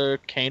Vader,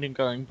 Kanan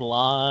going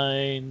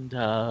blind,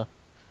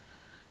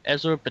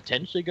 Ezra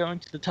potentially going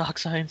to the dark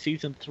side in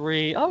Season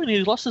 3. Oh, and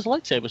he lost his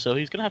lightsaber, so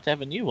he's going to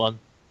have a new one.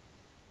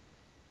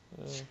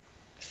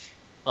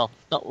 Well,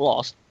 not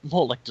lost,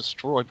 more like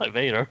destroyed by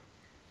Vader.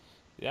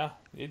 Yeah,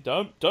 you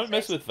don't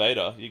mess with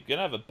Vader. You're going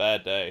to have a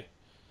bad day.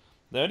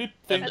 The only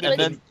thing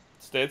that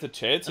stands a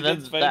chance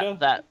against Vader...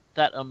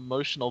 That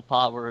emotional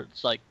part where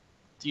it's like,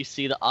 do you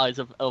see the eyes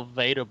of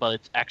Vader, but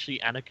it's actually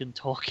Anakin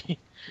talking.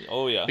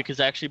 Oh, yeah. Because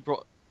they actually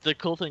brought... The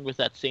cool thing with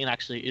that scene,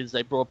 actually, is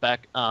they brought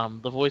back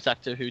the voice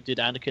actor who did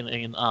Anakin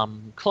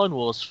in Clone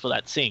Wars for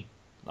that scene.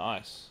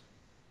 Nice.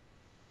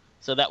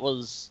 So that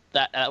was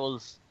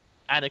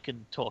Anakin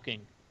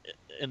talking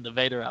in the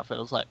Vader outfit.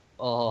 I was like,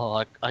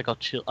 oh, I got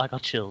chills.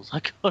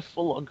 I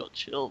full on got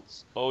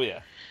chills. Oh,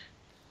 yeah.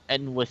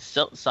 And with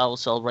Star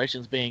Wars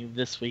Celebrations being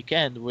this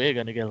weekend, we're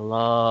going to get a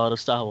lot of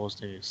Star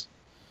Wars news.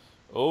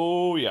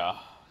 Oh, yeah.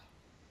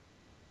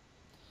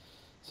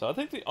 So I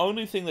think the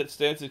only thing that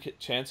stands a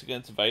chance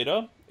against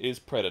Vader is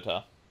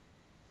Predator.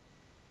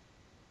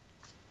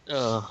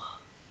 No.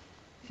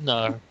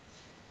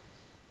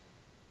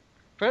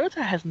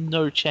 Predator has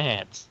no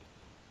chance.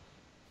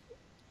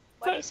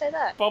 Why do you say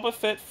that? Boba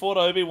Fett fought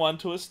Obi-Wan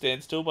to a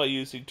standstill by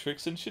using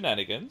tricks and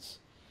shenanigans.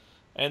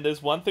 And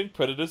there's one thing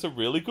Predators are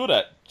really good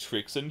at.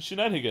 Tricks and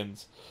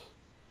shenanigans.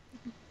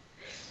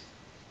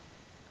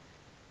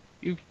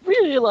 You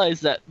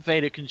realize that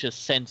Vader can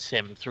just sense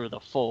him through the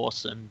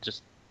Force and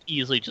just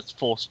easily just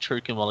force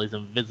choke him while he's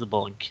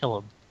invisible and kill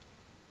him.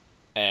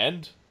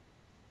 And?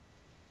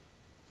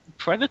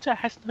 Predator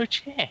has no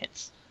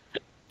chance.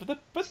 But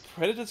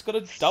Predator's got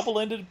a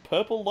double-ended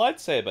purple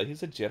lightsaber.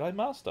 He's a Jedi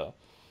Master.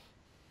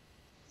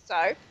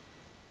 So?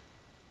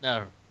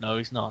 No,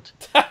 he's not.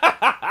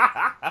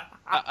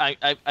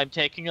 I'm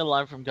taking a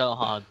line from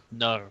Gohan.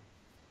 No.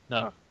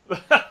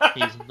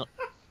 He's not.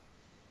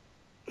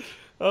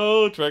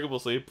 Oh, Dragon Ball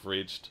Z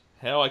Abridged.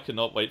 How I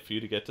cannot wait for you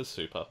to get to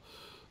Super.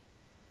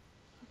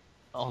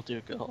 Oh,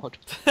 dear God.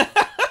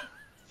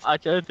 I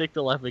don't think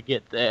they'll ever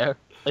get there.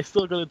 They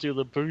still gotta do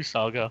the Boo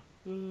Saga.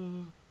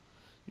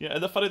 Yeah,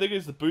 and the funny thing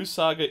is, the Boo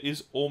Saga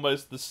is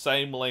almost the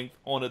same length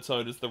on its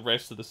own as the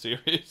rest of the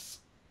series.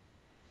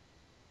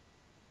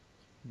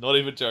 Not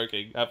even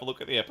joking. Have a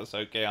look at the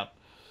episode count.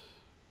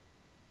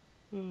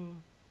 I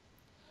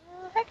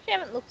actually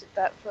haven't looked at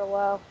that for a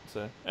while.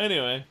 So,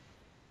 anyway.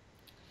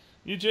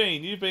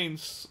 Eugene, you've been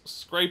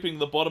scraping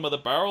the bottom of the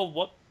barrel.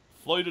 What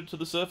floated to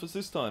the surface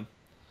this time?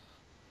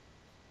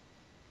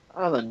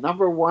 The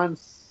number one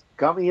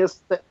scummiest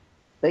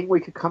thing we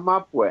could come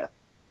up with.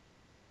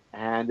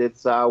 And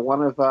it's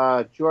one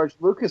of George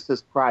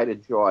Lucas's pride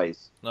and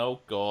joys. Oh,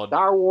 God.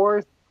 Star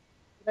Wars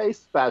Day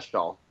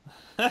Special.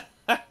 I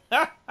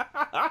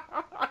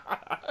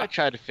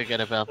try to forget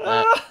about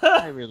that.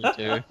 I really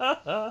do.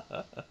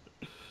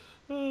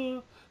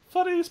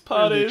 Funniest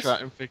part is,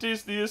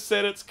 Disney has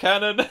said it's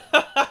canon.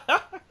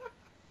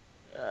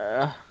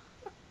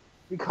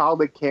 You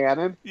called it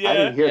canon? Yeah. I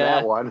didn't hear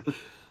that one.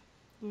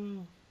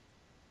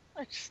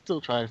 I still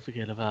try to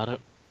forget about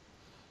it.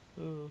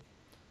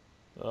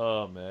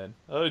 Oh, man.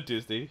 Oh,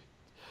 Disney.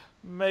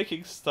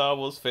 Making Star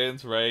Wars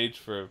fans rage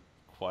for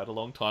quite a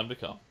long time to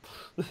come.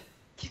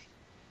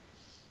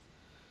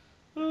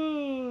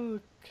 Oh,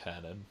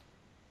 canon.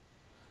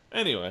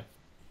 Anyway,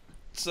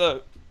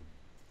 so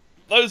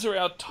those are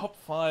our top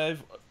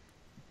 5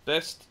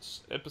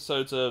 best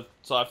episodes of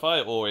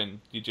Sci-Fi, or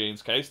in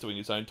Eugene's case, doing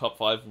his own top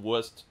 5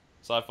 worst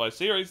Sci-Fi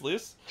series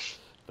list.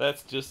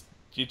 That's just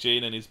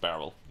Eugene and his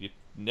barrel. You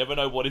never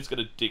know what he's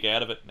going to dig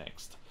out of it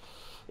next.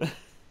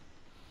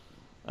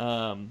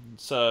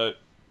 So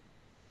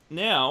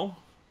now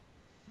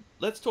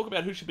let's talk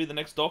about who should be the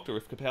next Doctor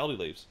if Capaldi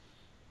leaves.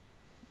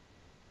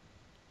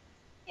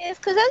 Yes,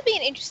 because that'd be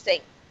interesting.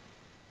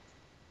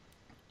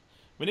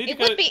 We need to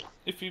go.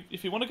 If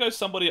you want to go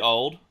somebody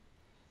old,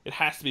 it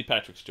has to be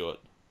Patrick Stewart.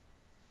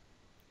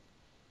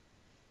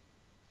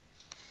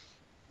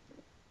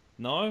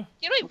 No?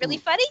 You know what's really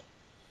funny?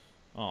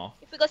 Oh.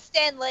 If we got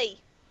Stan Lee.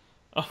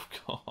 Oh,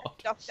 God.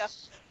 Doctor. I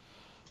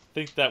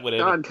think that would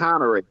Sean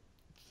Connery.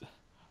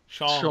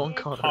 Sean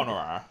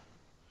Connery.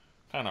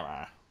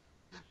 Connery.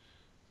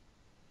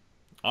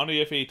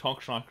 Only if he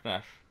talks like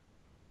that.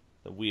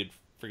 The weird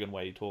friggin'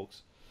 way he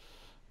talks.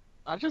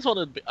 I just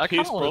wanted. I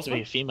kind of wanted to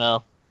be a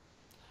female.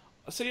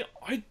 See,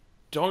 I've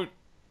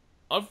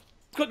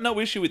got no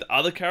issue with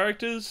other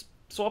characters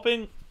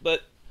swapping,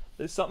 but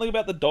there's something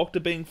about the Doctor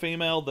being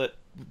female that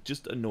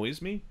just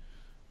annoys me.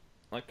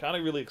 I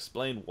can't really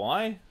explain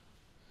why.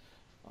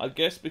 I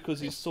guess because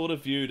he's sort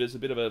of viewed as a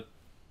bit of a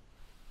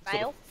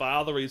sort of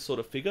fathery sort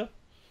of figure.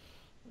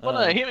 Well,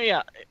 no, hear me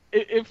out.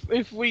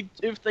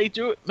 If they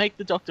do make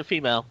the Doctor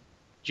female,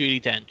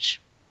 Judi Dench.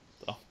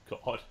 Oh,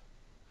 God.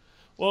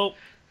 Well,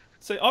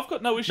 see, I've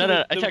got no issue.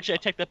 No, I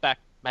take that back.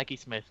 Maggie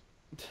Smith.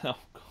 Oh,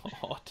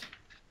 God.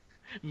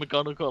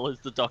 McGonagall is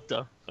the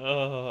Doctor.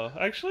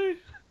 Actually,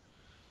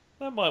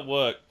 that might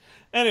work.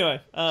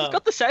 Anyway, she's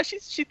got the sass.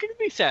 She's gonna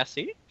be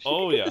sassy. She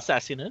can get the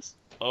sassiness.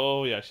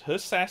 Oh yeah, her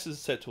sass is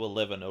set to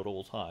 11 at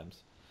all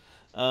times.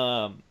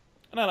 I've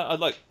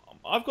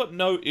got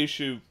no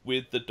issue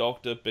with the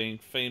Doctor being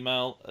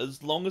female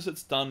as long as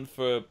it's done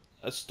for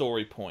a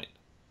story point.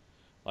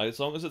 Like, as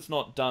long as it's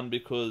not done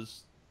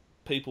because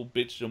people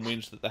bitched and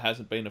whinged that there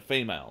hasn't been a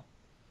female.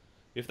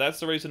 If that's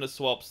the reason it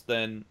swaps,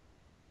 then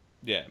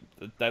yeah,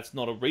 that's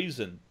not a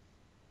reason.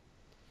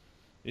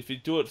 If you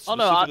do it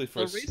specifically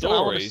for a story,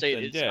 I want to see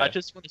then, it is, yeah. I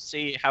just want to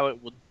see how it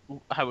would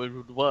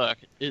work.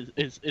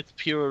 It's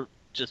pure.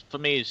 Just for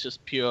me, it's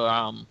just pure.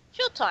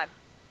 Chill time.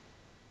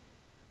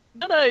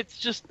 No, it's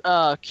just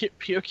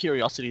pure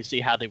curiosity to see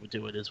how they would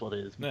do it. Is what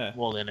it is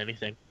more than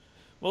anything.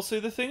 Well,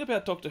 see, the thing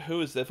about Doctor Who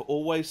is they've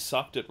always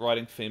sucked at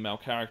writing female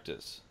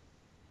characters.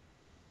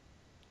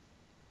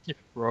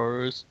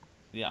 Rose.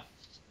 Yeah.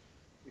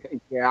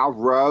 Yeah,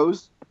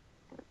 Rose.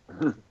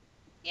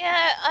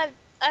 Yeah,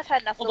 I've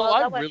had enough. Although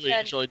I really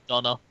enjoyed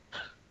Donna.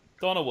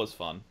 Donna was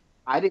fun.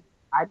 I did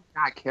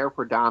not care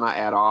for Donna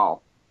at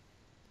all.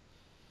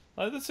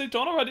 See,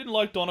 Donna, I didn't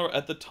like Donna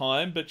at the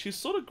time, but she's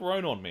sort of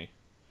grown on me.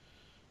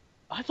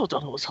 I thought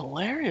Donna was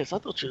hilarious. I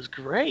thought she was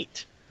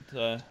great.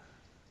 That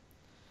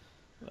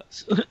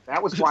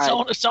was why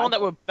someone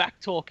that would back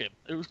talk him.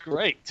 It was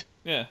great.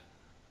 Yeah.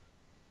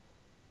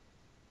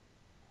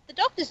 The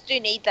Doctors do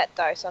need that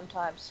though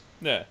sometimes.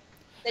 Yeah.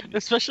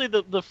 Especially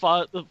the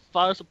Fires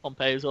of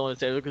Pompeii is always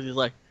there because he's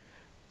like,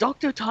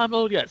 Doctor Time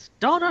Lord, yes.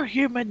 Donna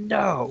Human,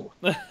 no.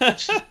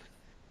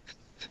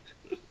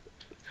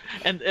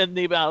 and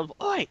the amount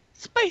of, oi,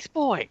 Space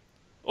Boy,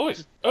 Oi,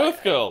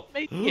 Earth Girl!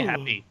 Made me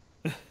happy.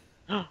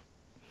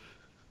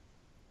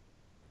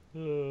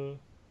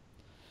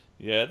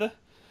 Yeah,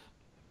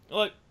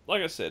 like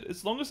I said,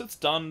 as long as it's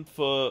done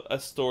for a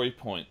story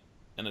point,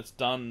 and it's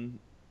done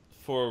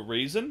for a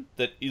reason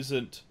that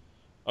isn't,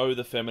 oh,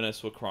 the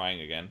feminists were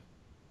crying again.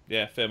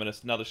 Yeah,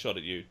 feminists, another shot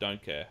at you,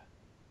 don't care.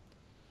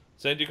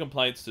 Send your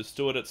complaints to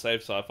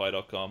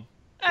stuart@scifi.com.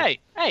 Hey!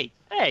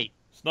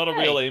 It's not a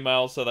real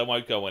email, so they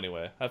won't go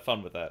anywhere. Have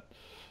fun with that.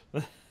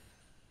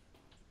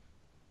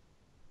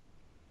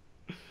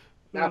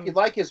 Now, if you'd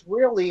like his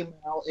real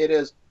email, it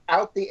is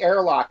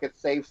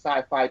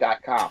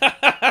outtheairlock@savesci-fi.com.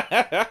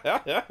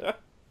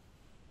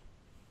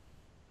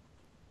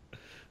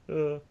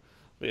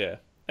 Yeah.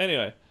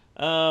 Anyway,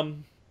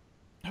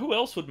 who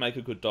else would make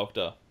a good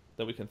Doctor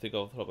that we can think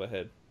of off the top of our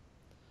head?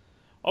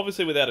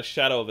 Obviously, without a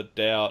shadow of a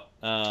doubt,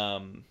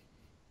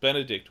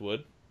 Benedict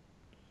would.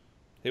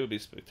 He would be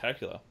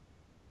spectacular.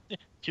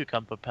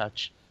 Cucumber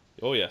patch.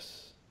 Oh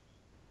yes.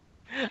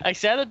 I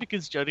said it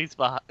because Jodie's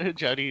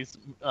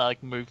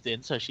like moved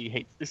in, so she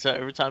hates. So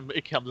every time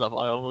it comes up,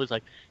 I always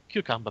like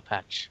cucumber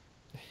patch.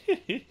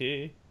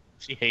 She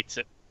hates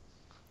it.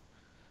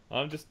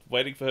 I'm just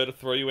waiting for her to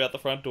throw you out the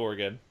front door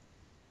again.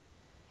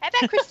 How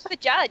about Christopher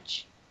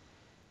Judge?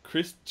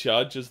 Chris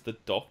Judge as the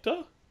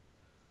Doctor?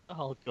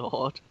 Oh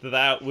God.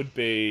 That would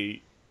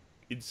be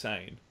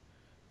insane.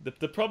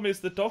 The problem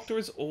is the Doctor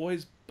is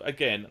always,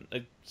 again,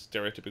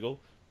 stereotypical,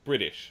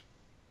 British.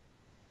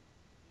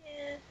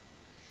 Yeah.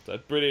 So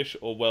British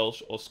or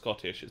Welsh or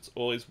Scottish. It's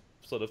always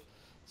sort of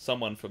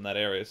someone from that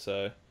area,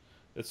 so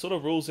it sort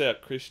of rules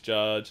out Chris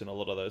Judge and a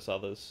lot of those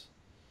others.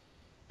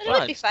 It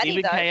would be funny,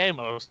 Stephen though. K.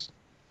 Amos.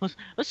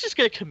 Let's just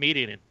get a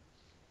comedian in.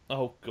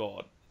 Oh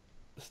God.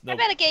 How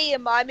about I get you a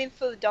mime in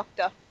for the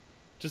Doctor?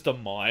 Just a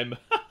mime.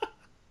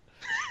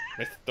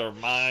 Mr.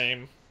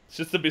 Mime. It's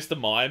just a Mr.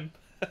 Mime.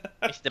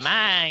 Mr.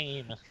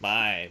 Mime.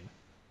 Mime.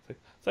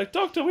 It's like,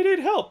 Doctor, we need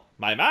help.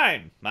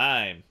 Mime.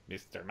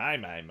 Mr.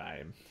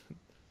 Mime.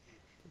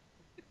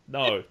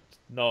 No,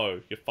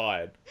 you're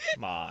fired.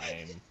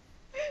 Mime.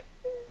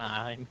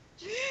 I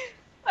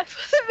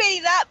wasn't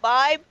meaning that,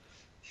 mime.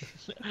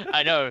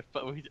 I know,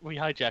 but we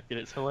hijacked it.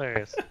 It's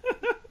hilarious.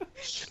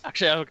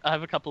 Actually, I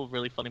have a couple of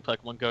really funny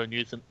Pokemon Go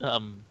news and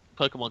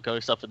Pokemon Go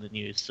stuff in the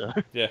news. So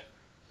yeah.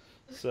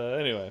 So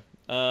anyway,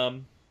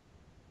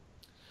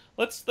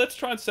 let's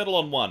try and settle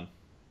on one.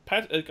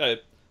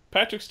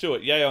 Patrick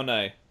Stewart, yay or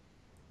nay?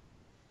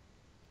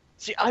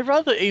 See, I'd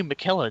rather Ian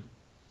McKellen.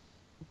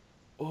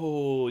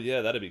 Oh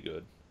yeah, that'd be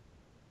good.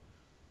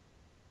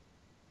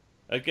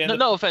 Again,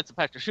 no offense to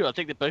Patrick Stewart, I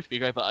think they'd both be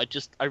great, but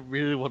I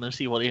really want to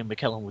see what Ian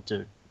McKellen would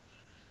do.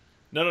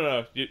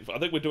 No. I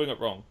think we're doing it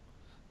wrong.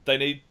 They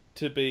need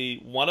to be,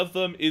 one of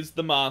them is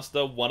the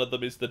Master, one of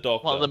them is the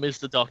Doctor. One of them is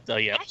the Doctor,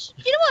 yeah.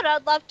 Actually, you know what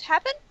I'd love to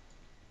happen?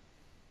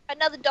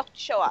 Another Doctor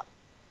show up.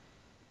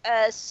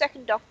 A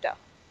second Doctor.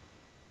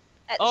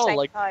 At the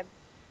same time.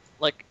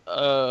 Like,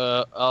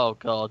 oh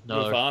God,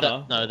 no.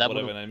 Ravana, that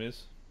whatever her name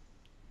is.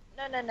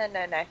 No.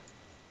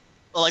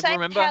 Like, Same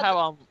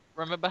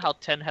remember how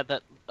Ten had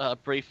that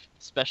brief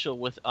special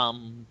with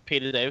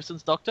Peter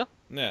Davison's Doctor?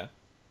 Yeah.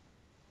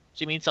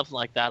 She means something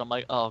like that. I'm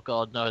like, oh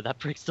God, no, that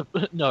breaks the...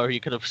 No,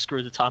 you're going to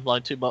screw the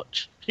timeline too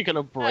much. You're going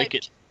to break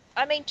it.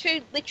 I mean,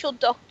 two literal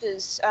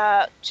Doctors,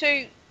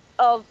 two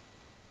of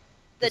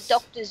the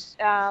Doctor's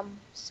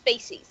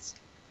species.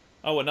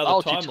 Oh,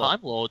 another Time Lord. Two Time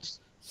Lords.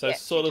 So yeah,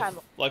 sort of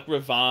like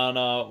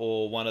Ravana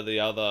or one of the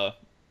other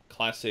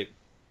classic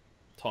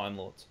Time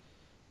Lords.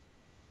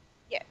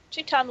 Yeah,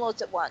 two Time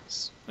Lords at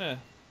once. Yeah,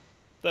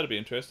 that'd be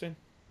interesting.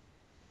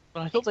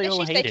 But I thought they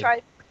all hated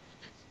him.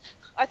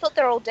 I thought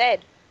they're all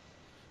dead.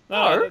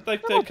 No, they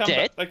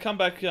come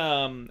back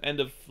end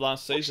of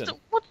last season.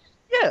 What?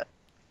 Yeah.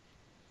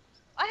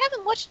 I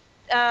haven't watched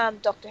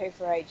Doctor Who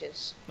for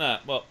ages. Nah,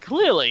 well...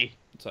 Clearly.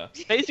 So.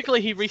 Basically,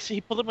 he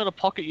put them in a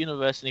pocket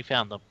universe and he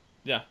found them.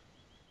 Yeah.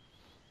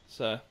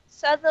 So in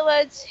other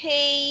words,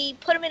 he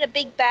put them in a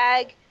big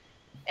bag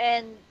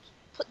and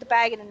put the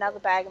bag in another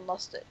bag and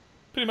lost it.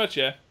 Pretty much,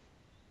 yeah.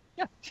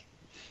 Yeah.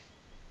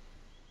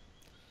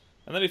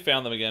 And then he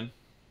found them again.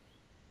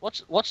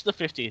 Watch the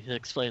 50. It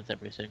explains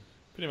everything.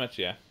 Pretty much,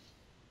 yeah.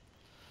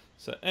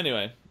 So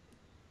anyway,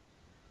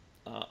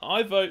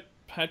 I vote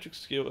Patrick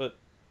Stewart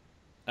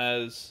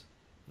as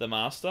the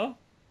Master.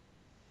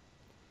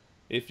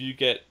 If you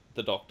get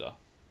the Doctor.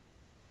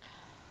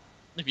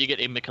 If you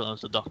get Ian McKellen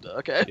as the Doctor,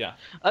 okay. Yeah.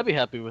 I'd be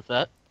happy with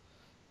that.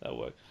 That'll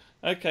work.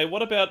 Okay,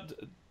 what about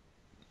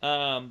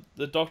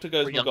the Doctor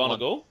goes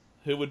McGonagall?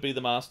 Who would be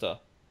the Master?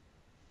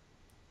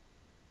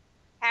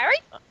 Harry?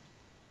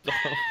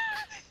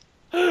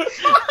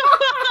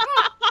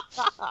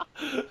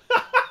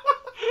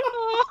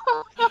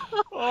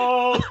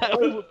 Oh, that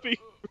would be...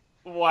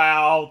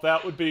 Wow,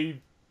 that would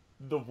be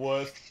the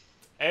worst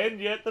and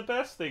yet the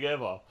best thing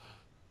ever.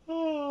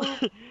 Oh.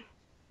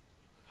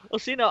 Well,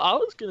 see, no, I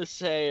was gonna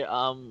say,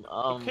 Can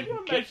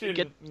you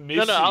imagine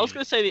Missy? No, I was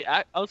gonna say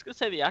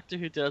the actor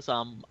who does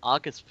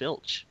Argus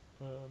Filch.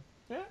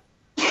 Yeah.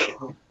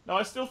 No,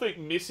 I still think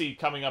Missy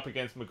coming up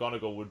against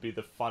McGonagall would be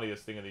the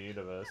funniest thing in the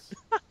universe.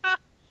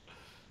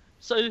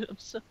 So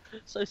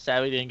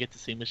sad we didn't get to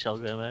see Michelle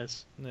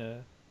Gomez. Yeah.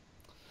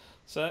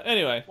 So,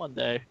 anyway. One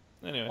day.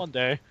 One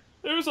day.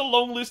 There is a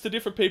long list of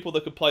different people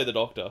that could play the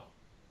Doctor.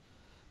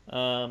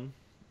 And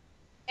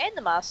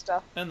the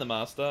Master. And the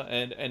Master,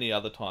 and any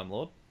other Time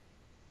Lord.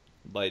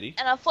 Lady.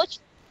 And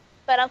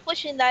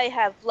unfortunately they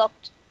have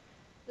locked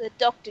the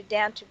Doctor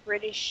down to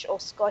British or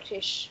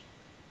Scottish.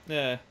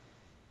 Yeah.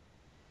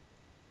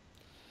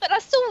 But I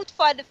still would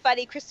find it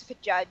funny Christopher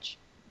Judge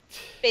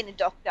being a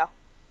Doctor.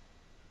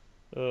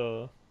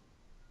 So,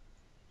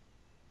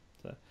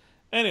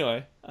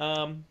 anyway,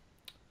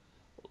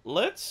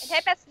 let's... And how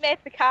about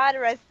Samantha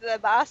Carter as the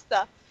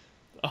Master?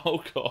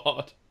 Oh,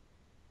 God.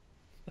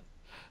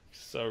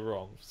 So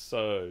wrong.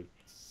 So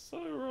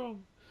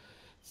wrong.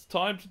 It's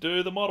time to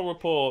do the model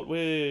report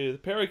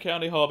with Perry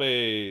County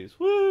Hobbies.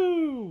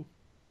 Woo!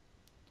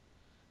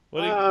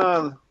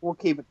 We'll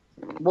keep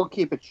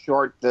it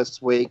short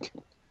this week.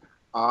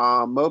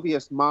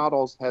 Mobius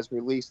Models has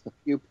released a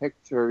few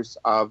pictures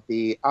of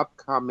the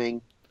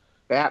upcoming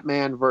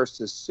Batman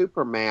vs.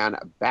 Superman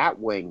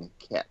Batwing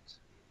kit.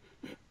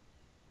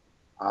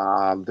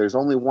 There's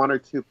only 1 or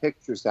 2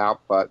 pictures out,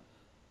 but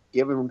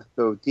given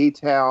the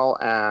detail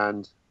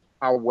and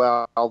how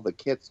well the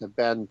kits have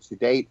been to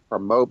date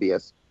from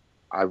Mobius,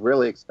 I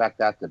really expect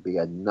that to be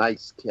a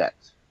nice kit.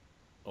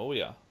 Oh,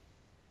 yeah.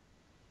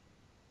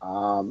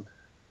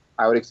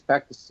 I would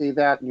expect to see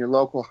that in your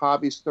local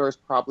hobby stores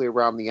probably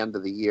around the end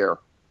of the year.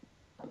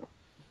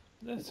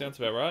 That sounds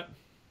about right.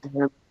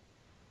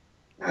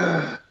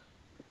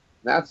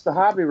 That's the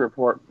hobby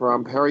report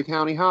from Perry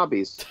County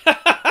Hobbies.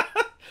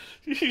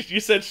 You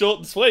said short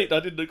and sweet. I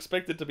didn't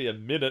expect it to be a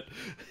minute.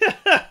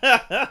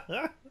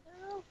 It's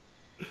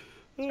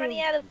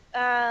running out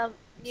of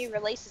new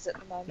releases at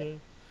the moment.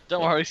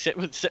 Don't worry,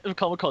 with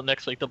Comic-Con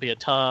next week, there'll be a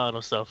ton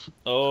of stuff.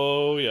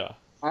 Oh, yeah.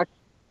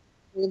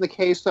 In the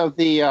case of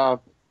the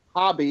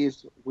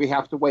hobbies, we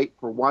have to wait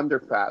for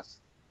Wonderfest,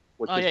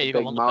 which is the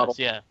big model.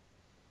 Yeah,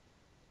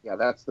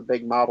 that's the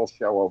big model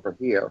show over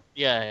here.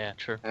 Yeah,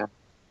 true.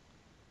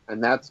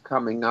 And that's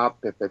coming up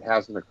if it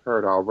hasn't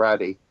occurred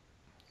already.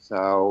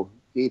 So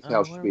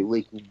details should be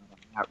leaking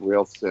out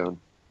real soon.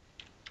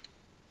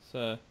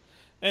 So,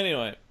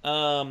 anyway,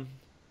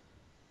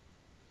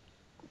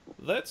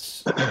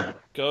 let's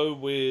go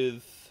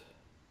with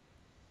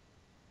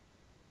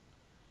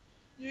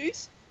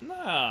news.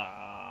 No.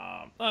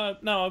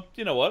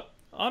 You know what?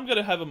 I'm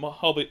gonna have a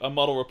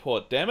model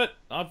report. Damn it!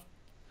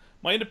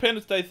 My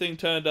Independence Day thing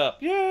turned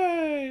up.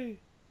 Yay!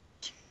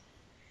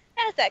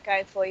 How's that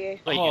going for you?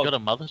 Wait, you got a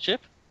mothership?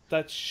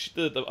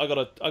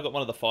 I got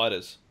one of the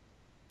fighters.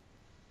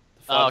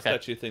 The fighter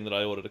statue thing that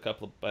I ordered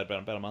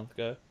about a month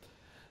ago.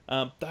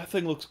 That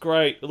thing looks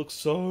great. It looks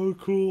so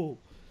cool.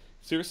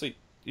 Seriously,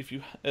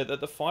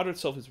 the fighter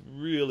itself is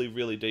really,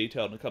 really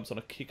detailed, and it comes on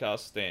a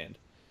kick-ass stand.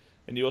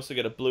 And you also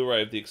get a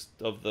Blu-ray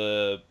of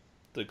the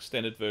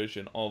extended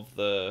version of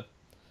the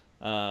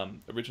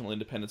original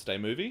Independence Day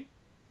movie.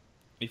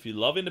 If you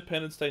love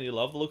Independence Day and you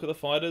love the look of the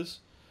fighters,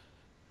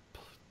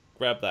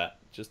 grab that.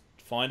 Just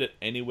find it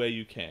anywhere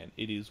you can.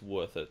 It is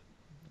worth it.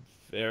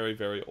 Very,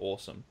 very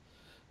awesome.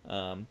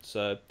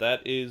 So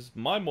that is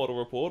my model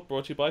report,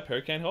 brought to you by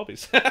Perry County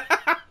Hobbies.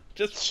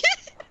 Just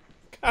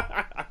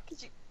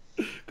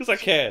because I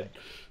can.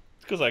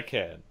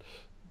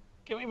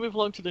 Can we move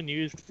along to the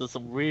news? There's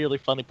some really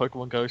funny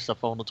Pokemon Go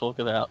stuff I want to talk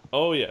about.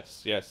 Oh,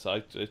 yes.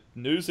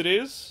 News it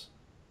is.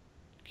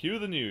 Cue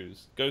the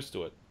news. Goes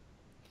to it.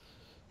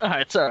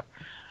 Alright, so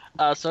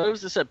as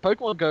I said,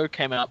 Pokemon Go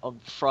came out on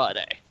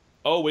Friday.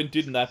 Oh, and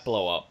didn't that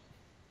blow up?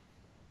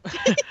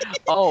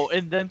 Oh,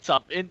 and then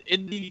some.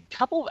 In the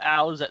couple of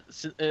hours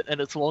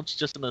and its launch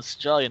just in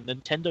Australia,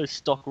 Nintendo's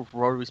stock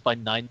rose by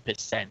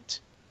 9%.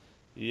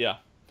 Yeah.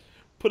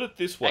 Put it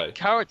this way.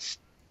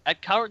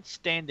 At current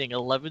standing,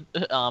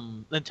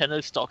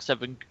 Nintendo stocks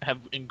have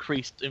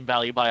increased in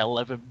value by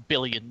 $11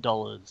 billion.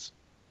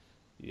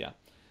 Yeah.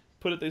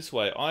 Put it this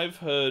way. I've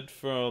heard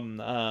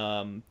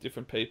from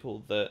different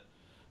people that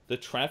the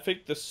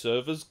traffic the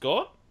servers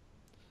got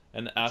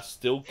and are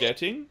still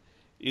getting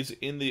is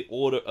in the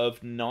order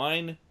of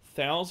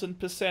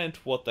 9,000%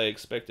 what they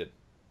expected.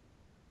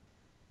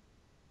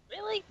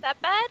 Really?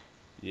 That bad?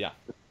 Yeah.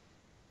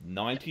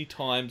 90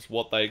 times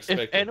what they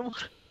expected.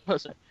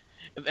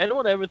 If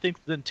anyone ever thinks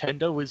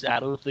Nintendo was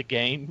out of the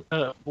game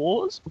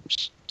wars,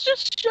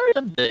 just show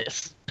them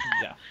this.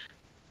 Yeah.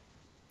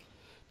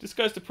 Just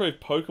goes to prove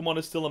Pokemon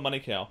is still a money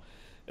cow.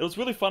 It was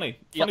really funny.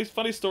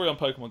 Funny story on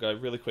Pokemon Go,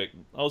 really quick.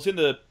 I was in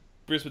the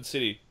Brisbane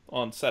City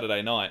on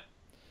Saturday night.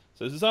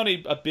 So this is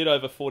only a bit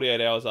over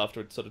 48 hours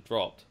after it sort of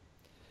dropped.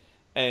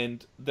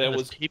 And there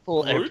was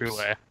people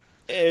everywhere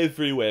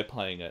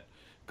playing it.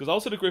 Because I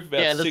was in a group of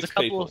about 6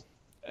 people.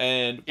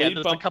 And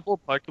there's a couple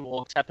of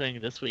Pokewalks happening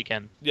this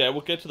weekend. Yeah,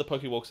 we'll get to the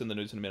Pokewalks in the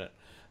news in a minute.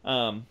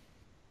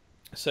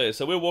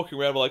 So we're walking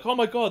around, we're like, oh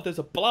my god, there's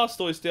a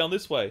Blastoise down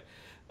this way.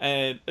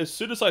 And as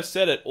soon as I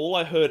said it, all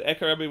I heard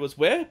echo around me was,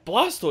 where?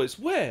 Blastoise,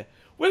 where?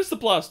 Where's the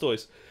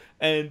Blastoise?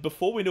 And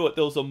before we knew it,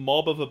 there was a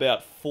mob of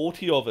about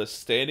 40 of us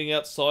standing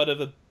outside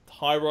of a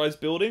high-rise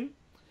building.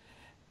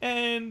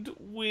 And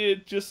we're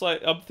just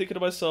like, I'm thinking to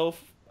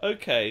myself,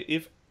 okay,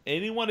 if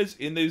anyone is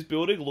in this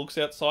building, looks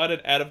outside,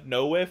 and out of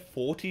nowhere,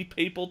 40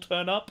 people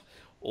turn up,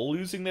 all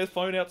using their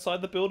phone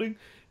outside the building,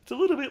 it's a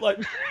little bit like,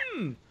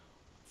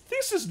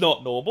 this is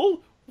not normal.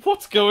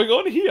 What's going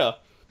on here?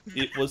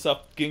 It was a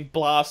fucking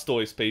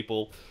Blastoise,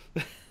 people.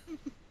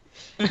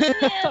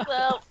 Yeah,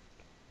 well...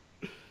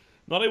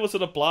 Not only was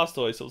it a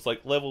Blastoise, it was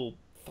like level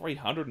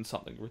 300 and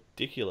something.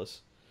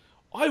 Ridiculous.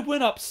 I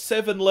went up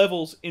 7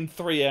 levels in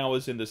 3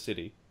 hours in the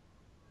city.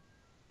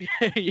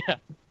 Yeah.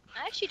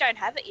 I actually don't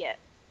have it yet.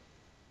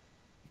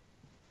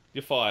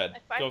 You're fired.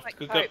 My phone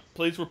won't cope.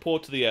 Please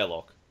report to the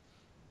airlock.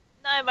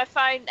 No, my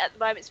phone at the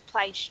moment is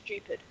playing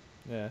stupid.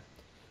 Yeah.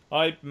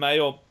 I may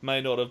or may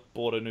not have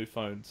bought a new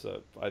phone,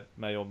 so I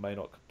may or may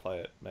not play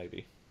it,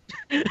 maybe.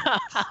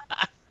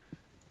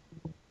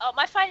 Oh,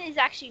 my phone is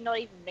actually not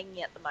even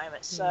ringing at the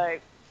moment, so...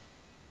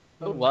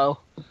 Oh,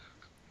 well.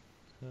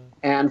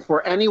 And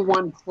for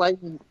anyone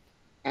playing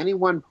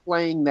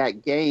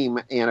that game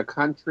in a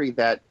country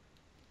that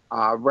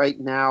right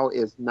now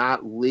is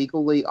not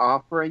legally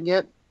offering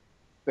it,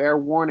 fair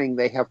warning,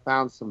 they have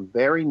found some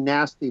very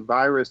nasty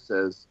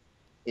viruses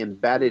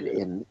embedded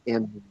in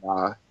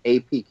the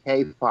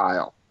APK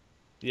file.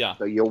 Yeah.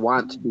 So you'll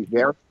want to be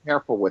very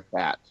careful with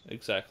that.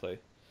 Exactly.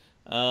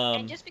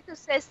 And just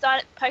because there's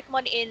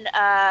Pokemon in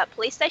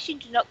police station,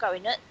 do not go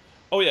in it.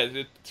 Oh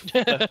yeah,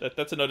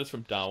 that's a notice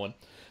from Darwin.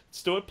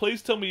 Stuart,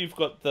 please tell me you've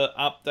got the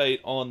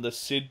update on the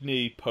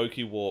Sydney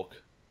Pokewalk.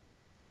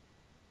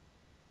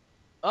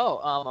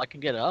 Oh, I can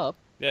get it up.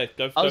 Yeah,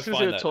 go I was find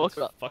gonna that. talk It's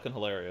about... fucking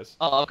hilarious.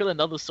 Oh, I've got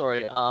another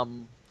story.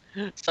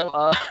 This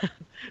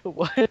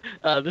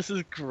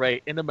is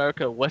great. In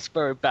America,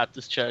 Westboro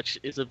Baptist Church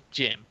is a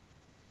gym.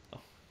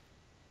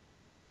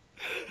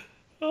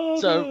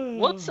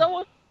 What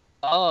someone...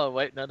 Oh,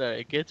 wait, no,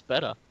 it gets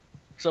better.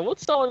 So what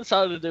someone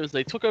decided to do is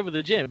they took over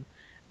the gym,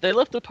 they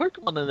left a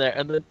Pokemon in there,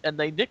 and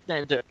they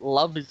nicknamed it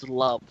Love is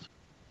Love.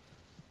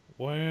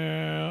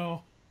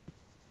 Wow.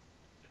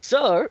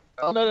 So,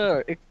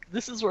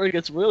 this is where it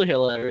gets really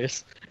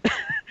hilarious.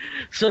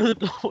 So the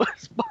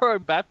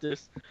Westboro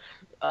Baptists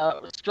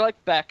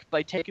strike back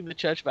by taking the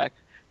church back,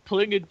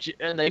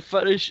 and they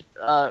furnish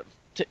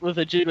with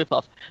a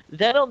Jigglypuff.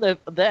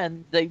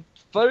 Then they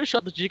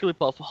photoshopped the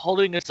Jigglypuff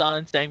holding a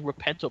sign saying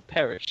 "Repent or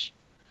Perish."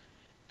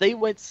 They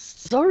went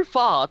so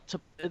far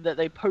that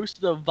they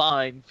posted a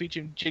Vine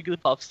featuring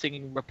Jigglypuff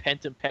singing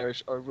 "Repent and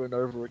Perish" over and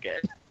over again.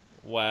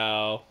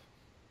 Wow.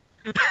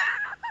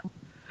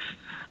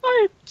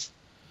 What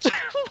the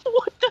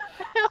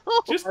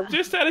hell?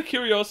 Just out of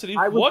curiosity,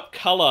 what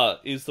color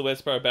is the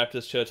Westboro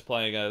Baptist Church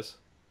playing as?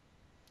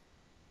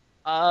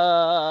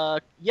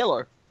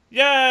 Yellow.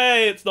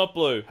 Yay! It's not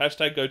blue.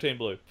 Hashtag Go Team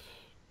Blue.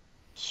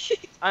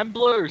 I'm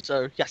blue,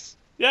 so yes.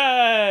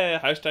 Yay!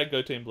 Hashtag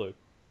Go Team Blue.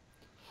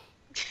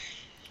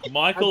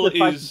 Michael's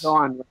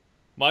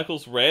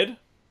red.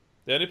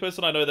 The only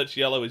person I know that's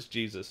yellow is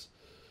Jesus.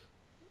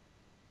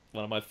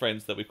 One of my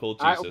friends that we call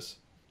Jesus.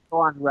 I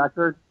will go on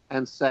record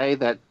and say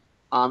that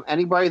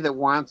anybody that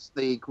wants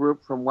the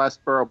group from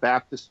Westboro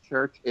Baptist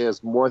Church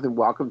is more than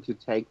welcome to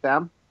take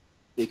them,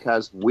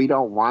 because we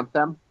don't want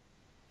them.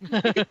 I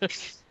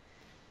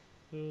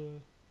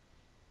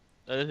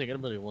don't think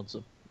anybody wants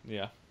them.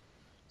 Yeah.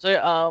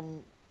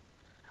 So,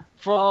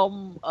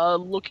 from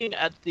looking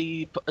at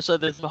so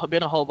there's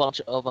been a whole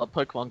bunch of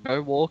Pokemon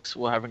Go walks.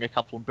 We're having a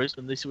couple in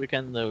Brisbane this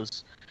weekend. There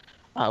was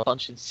a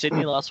bunch in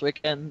Sydney last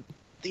weekend.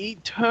 The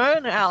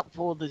turnout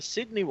for the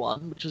Sydney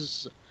one, which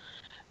is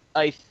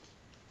it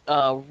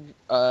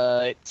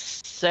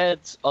said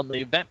on the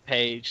event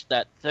page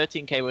that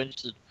 13k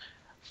registered,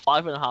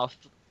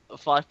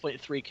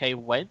 5.3k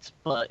went,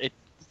 but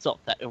it's not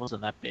that, it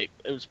wasn't that big.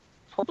 It was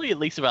probably at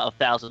least about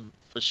 1,000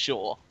 for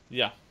sure.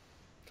 Yeah.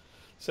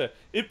 So,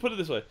 put it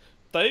this way.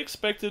 They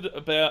expected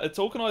about... It's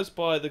organised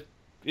by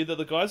either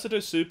the guys that do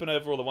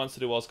Supernova or the ones that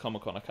do Oz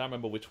Comic Con. I can't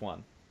remember which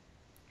one.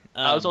 It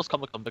was Oz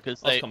Comic Con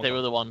because they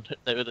were the one...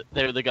 They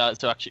were the guys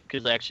who actually...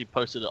 Because they actually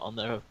posted it on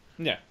their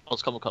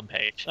Oz Comic Con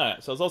page.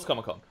 Alright, so it was Oz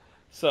Comic Con.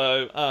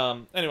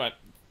 So, anyway.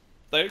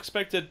 They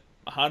expected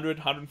 100,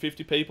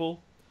 150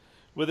 people.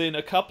 Within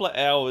a couple of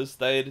hours,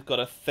 they had got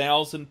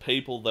 1,000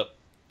 people that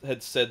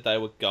had said they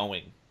were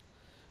going.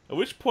 At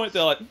which point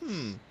they're like,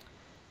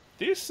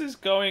 this is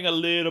going a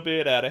little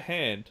bit out of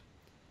hand.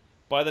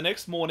 By the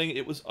next morning,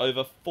 it was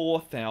over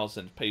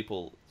 4,000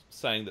 people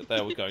saying that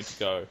they were going to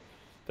go.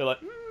 They're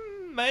like,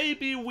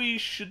 maybe we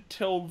should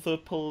tell the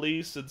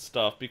police and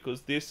stuff,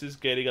 because this is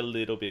getting a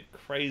little bit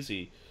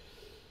crazy.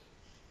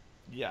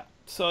 Yeah.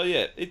 So,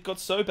 yeah, it got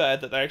so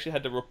bad that they actually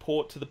had to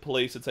report to the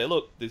police and say,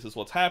 look, this is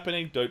what's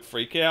happening, don't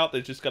freak out.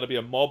 There's just going to be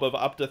a mob of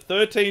up to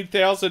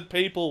 13,000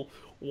 people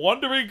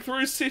wandering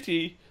through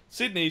Sydney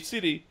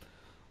City,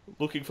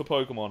 looking for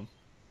Pokemon.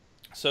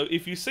 So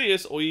if you see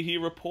us or you hear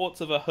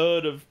reports of a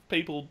herd of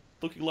people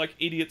looking like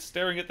idiots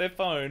staring at their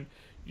phone,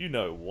 you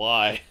know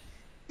why.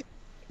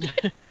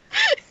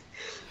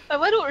 I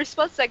wonder what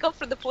response they got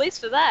from the police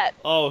for that.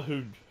 Oh,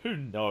 who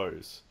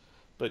knows?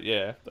 But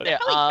yeah. Yeah.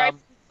 Probably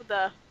grateful for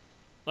the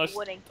I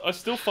warning. I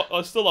still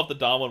love the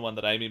Darwin one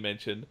that Amy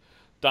mentioned.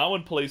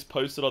 Darwin police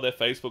posted on their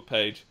Facebook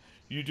page,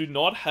 "You do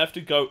not have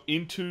to go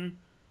into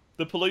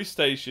the police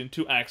station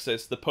to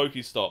access the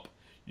Pokestop.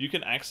 You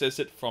can access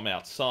it from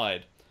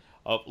outside.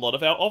 A lot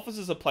of our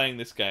officers are playing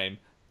this game.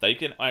 They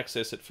can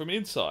access it from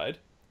inside,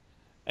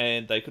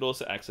 and they could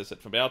also access it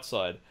from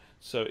outside.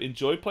 So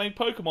enjoy playing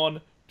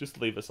Pokemon.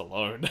 Just leave us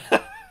alone."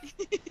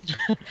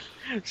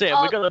 So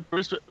yeah, we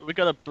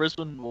got a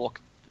Brisbane walk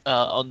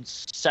on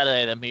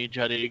Saturday that me and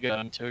Jody are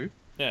going to.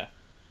 Yeah.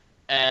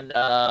 And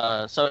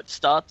so it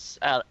starts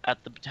out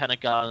at the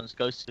Botanic Gardens,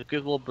 goes to the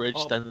Goodwell Bridge,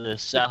 then the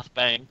South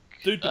Bank.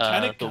 Dude,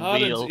 Botanic the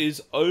Gardens Wheel.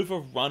 is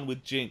overrun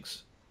with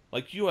jinx.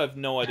 Like, you have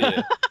no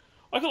idea.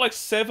 I got like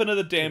 7 of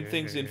the damn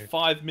things in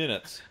 5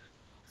 minutes.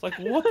 It's like,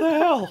 what the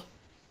hell?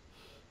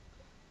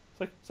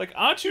 It's like,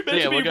 aren't you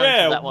meant to be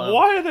rare?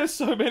 Why are there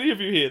so many of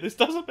you here? This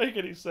doesn't make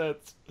any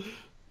sense.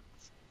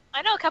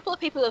 I know a couple of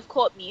people have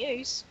caught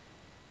Mews.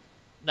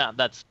 No,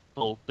 that's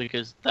bull,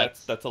 because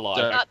That's a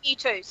lie.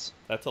 Mewtwo's.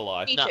 That's a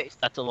lie. No,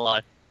 that's a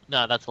lie.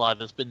 No, that's a lie.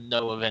 There's been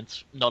no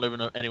events, not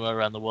even anywhere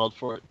around the world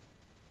for it.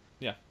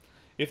 Yeah.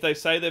 If they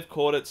say they've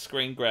caught it,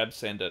 screen grab,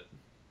 send it.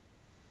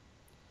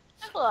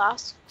 I'll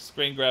ask.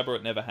 Screen grab or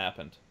it never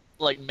happened.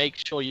 Like, make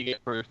sure you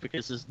get proof,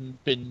 because there's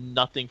been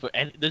nothing for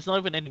any. There's not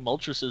even any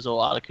Moltres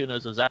or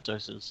Articunos or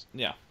Zapdoses.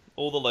 Yeah.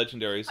 All the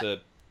legendaries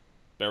are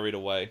buried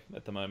away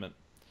at the moment.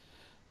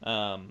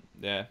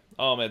 Yeah.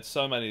 Oh man,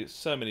 so many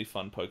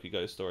fun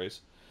Pokego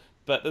stories.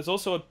 But there's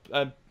also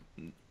a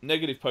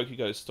negative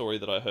Pokego story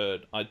that I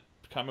heard. I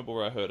can't remember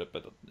where I heard it,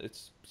 but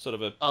it's sort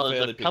of a fairly big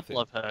thing. There's a couple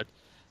I've heard.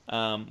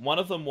 One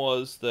of them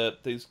was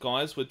that these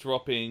guys were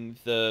dropping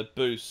the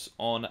boosts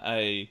on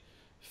a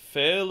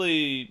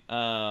fairly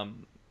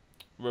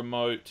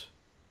remote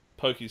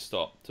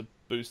Pokestop to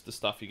boost the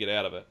stuff you get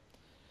out of it.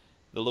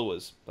 The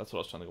lures. That's what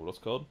I was trying to think of what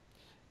it's called.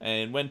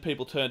 And when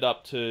people turned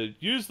up to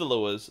use the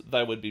lures,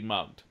 they would be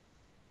mugged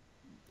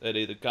at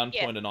either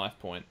gunpoint or knife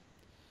point.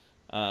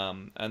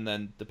 And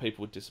then the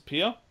people would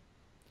disappear.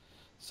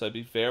 So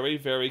be very,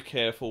 very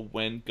careful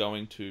when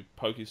going to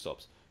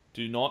Pokestops.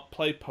 Do not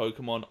play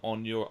Pokemon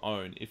on your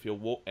own. If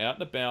you're out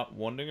and about,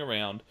 wandering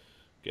around,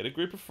 get a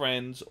group of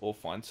friends or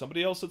find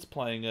somebody else that's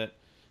playing it.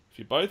 If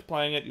you're both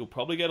playing it, you'll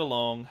probably get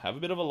along, have a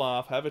bit of a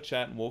laugh, have a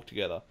chat, and walk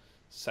together.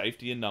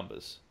 Safety in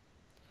numbers.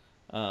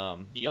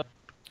 Yep.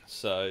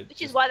 So,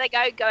 which is why they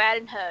go out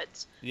in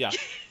herds. Yeah.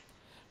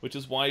 Which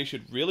is why you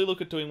should really look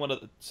at doing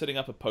setting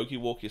up a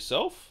Pokewalk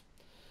yourself.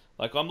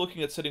 Like, I'm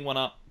looking at setting one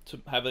up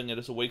to having it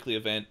as a weekly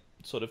event,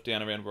 sort of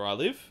down around where I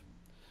live,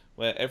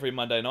 where every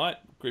Monday night,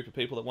 a group of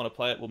people that want to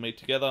play it will meet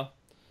together,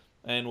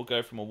 and we'll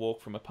go from a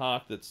walk from a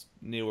park that's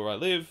near where I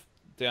live,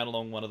 down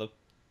along one of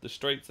the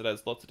streets that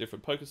has lots of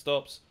different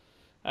Pokestops,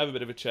 have a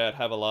bit of a chat,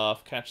 have a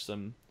laugh, catch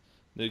some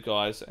new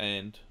guys,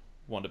 and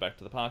wander back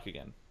to the park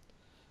again.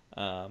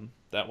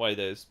 That way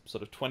there's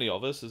sort of 20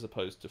 of us as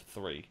opposed to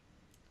 3.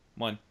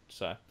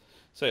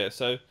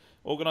 So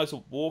organise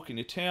a walk in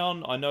your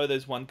town. I know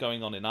there's one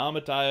going on in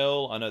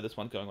Armidale. I know there's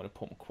one going on in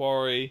Port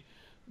Macquarie.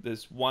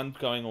 There's one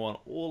going on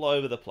all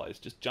over the place.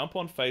 Just jump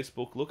on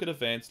Facebook, look at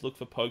events, look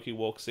for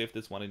Pokewalk, see if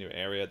there's one in your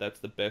area. That's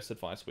the best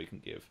advice we can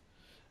give.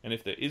 And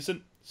if there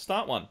isn't,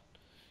 start one.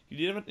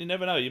 You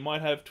never know. You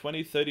might have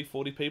 20, 30,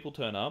 40 people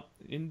turn up,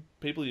 in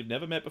people you've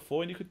never met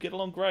before, and you could get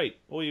along great.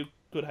 Or you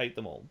could hate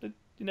them all. But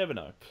you never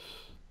know.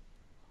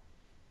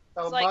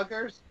 So,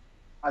 Muggers,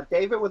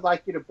 David would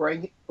like you to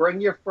bring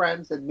your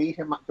friends and meet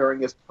him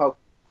during his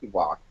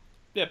Pokewalk.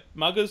 Yeah,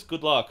 Muggers,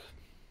 good luck.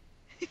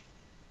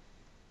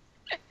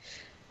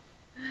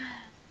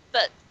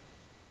 But,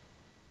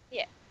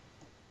 yeah.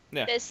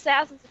 There's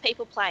thousands of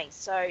people playing,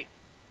 so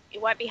it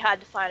won't be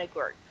hard to find a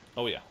group.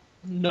 Oh, yeah.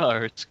 No,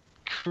 it's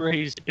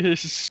crazy.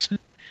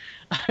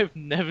 I've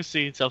never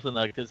seen something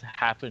like this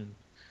happen.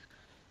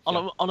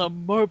 On a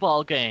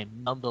mobile game,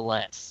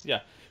 nonetheless. Yeah.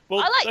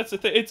 Well, that's the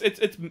thing.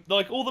 It's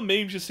like all the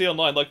memes you see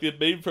online, like the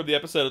meme from the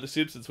episode of The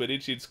Simpsons when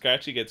Itchy and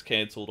Scratchy gets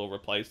cancelled or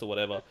repled or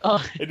whatever.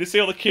 Oh, and you see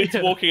all the kids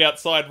walking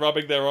outside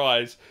rubbing their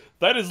eyes.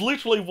 That is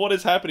literally what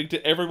is happening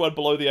to everyone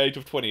below the age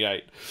of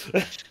 28.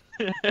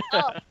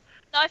 No,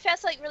 I found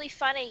something really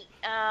funny.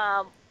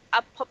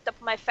 Popped up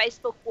on my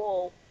Facebook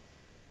wall.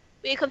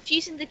 We're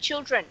confusing the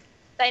children.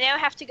 They now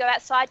have to go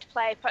outside to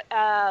play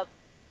a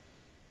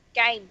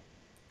game.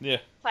 Yeah.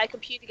 Play a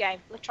computer game,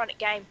 electronic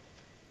game.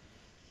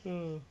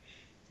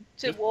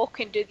 To walk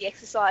and do the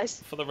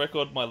exercise. For the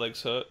record, my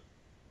legs hurt.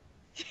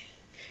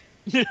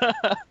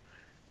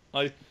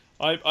 I've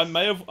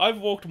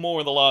walked more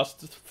in the last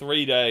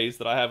 3 days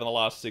than I have in the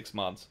last 6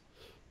 months.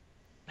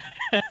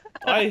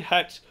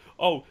 Get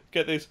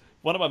this.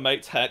 One of my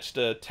mates hatched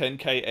a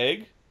 10k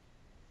egg.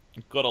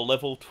 Got a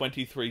level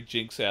 23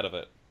 Jinx out of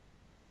it.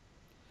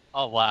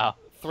 Oh wow.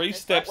 3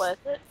 steps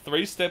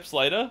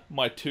later,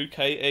 my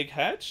 2k egg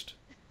hatched.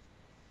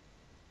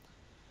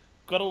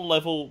 Got a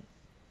level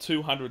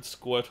 200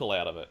 Squirtle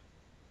out of it.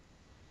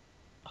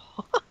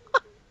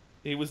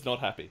 He was not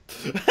happy.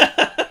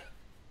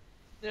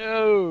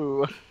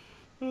 No.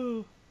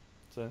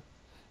 So,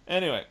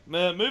 anyway,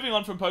 moving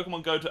on from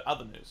Pokemon Go to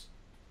other news.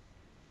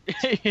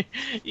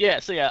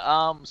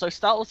 So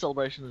Star Wars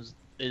Celebration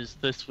is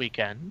this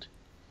weekend.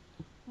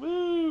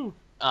 Woo!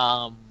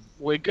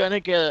 We're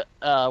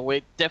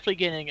definitely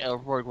getting a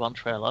Rogue One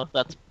trailer.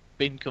 That's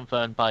been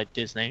confirmed by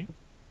Disney.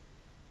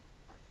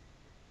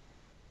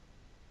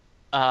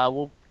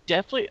 We'll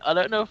definitely, I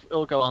don't know if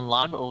it'll go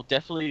online, but we'll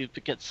definitely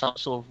get some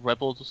sort of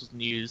Rebels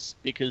news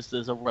because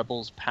there's a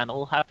Rebels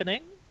panel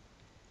happening.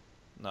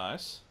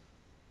 Nice.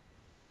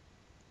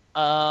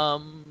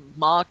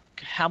 Mark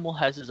Hamill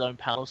has his own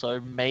panel, so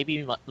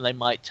maybe they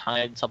might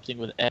tie in something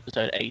with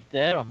Episode 8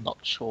 there. I'm not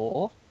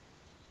sure.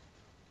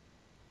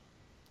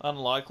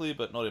 Unlikely,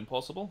 but not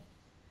impossible.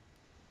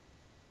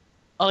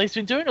 Oh, he's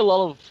been doing a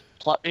lot of.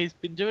 He's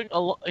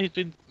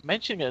been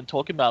mentioning it and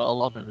talking about it a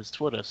lot on his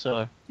Twitter.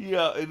 So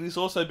yeah, and he's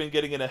also been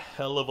getting in a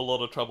hell of a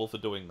lot of trouble for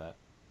doing that.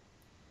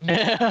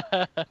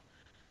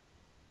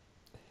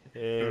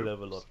 Hell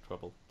of a lot of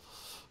trouble.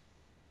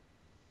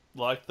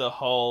 Like the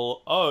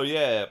whole, oh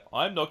yeah,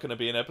 I'm not going to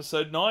be in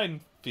Episode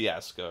 9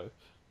 fiasco.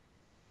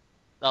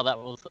 Oh, that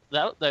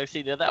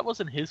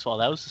wasn't his fault.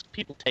 That was just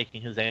people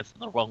taking his answer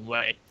the wrong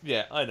way.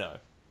 Yeah, I know,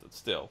 but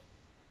still.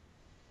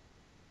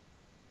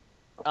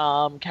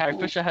 Carrie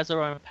Fisher has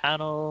her own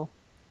panel.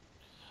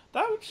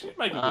 She'd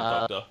make a good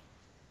doctor.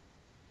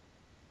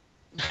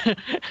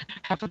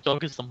 Have a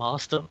dog as the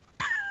master.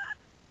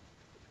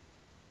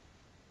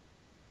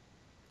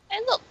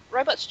 And look,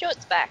 Robot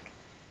Stewart's back.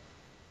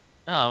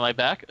 Oh, am I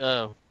back?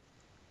 Oh,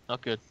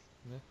 not good.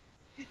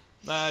 Yeah.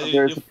 Nah,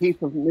 there's a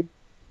piece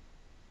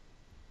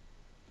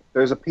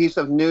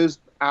of news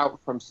out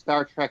from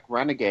Star Trek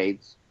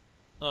Renegades.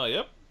 Oh,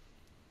 yep.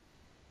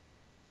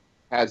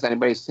 Has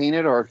anybody seen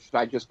it, or should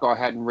I just go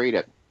ahead and read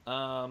it?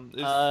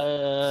 Is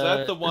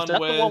that the one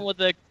where... the one with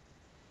the...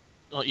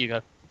 Oh, you go.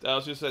 I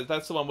was just saying,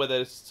 that's the one where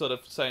they're sort of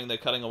saying they're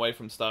cutting away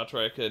from Star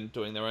Trek and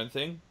doing their own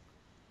thing?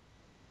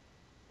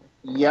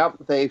 Yep,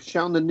 they've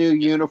shown the new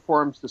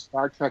uniforms, the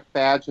Star Trek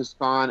badge is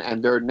gone,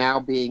 and they're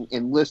now being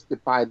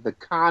enlisted by the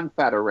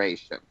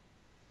Confederation.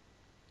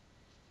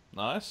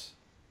 Nice.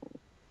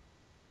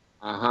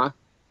 Uh-huh.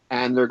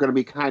 And they're going to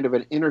be kind of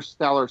an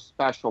interstellar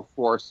special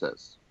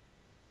forces.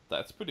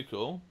 That's pretty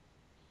cool.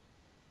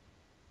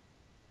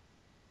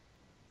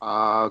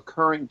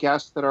 Current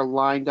guests that are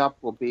lined up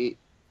will be,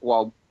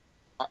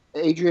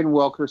 Adrian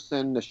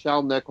Wilkerson,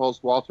 Nichelle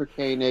Nichols, Walter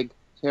Koenig,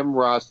 Tim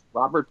Russ,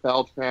 Robert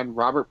Beltran,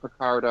 Robert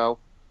Picardo,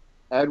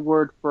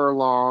 Edward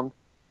Furlong,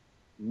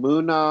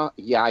 Muna,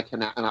 I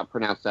cannot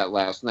pronounce that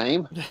last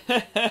name,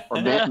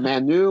 or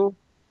Manu,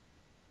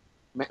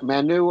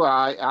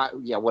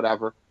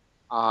 whatever,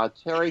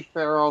 Terry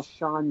Farrell,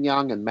 Sean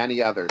Young, and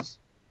many others.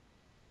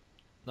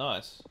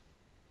 Nice.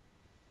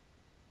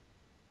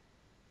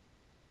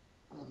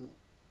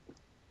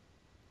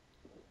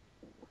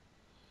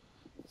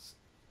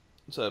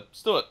 So,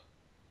 Stuart.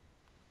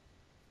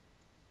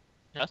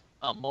 Yes,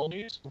 more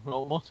news.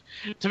 More.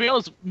 To be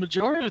honest,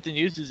 majority of the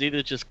news is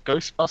either just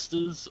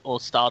Ghostbusters or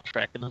Star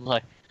Trek, and I'm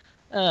like,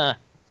 Yeah,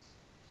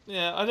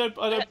 I don't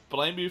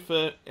blame you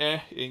for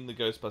in the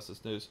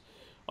Ghostbusters news.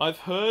 I've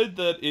heard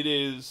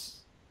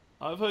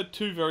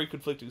two very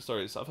conflicting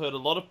stories. I've heard a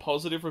lot of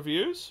positive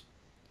reviews.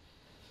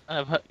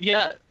 See,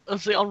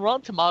 on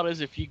Rotten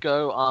Tomatoes, if you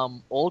go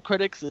all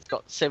critics, it's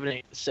got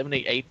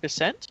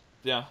 78%.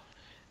 Yeah.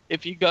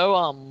 If you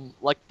go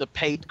like the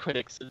paid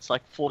critics, it's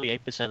like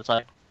 48%. It's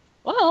like,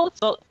 well,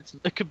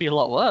 it could be a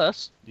lot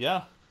worse.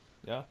 Yeah.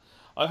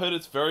 I heard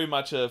it's very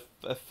much a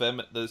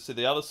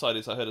the other side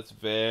is I heard it's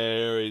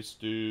very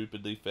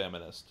stupidly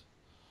feminist.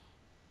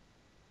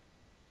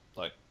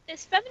 Like,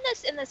 there's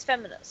feminists and there's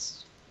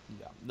feminists.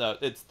 Yeah, no,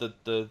 it's the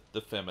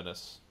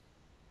feminists,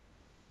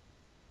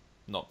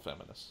 not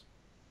feminists.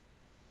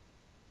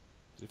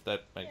 If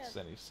that makes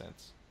any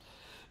sense.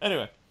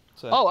 Anyway.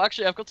 So. Oh,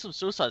 actually, I've got some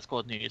Suicide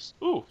Squad news.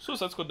 Ooh,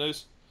 Suicide Squad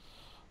news.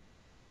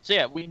 So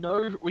yeah, we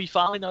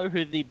finally know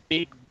who the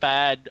big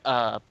bad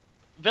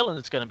villain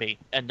is going to be,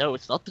 and no,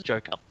 it's not the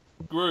Joker.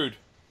 Groot.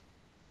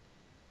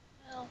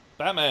 Well.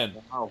 Batman.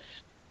 Wow.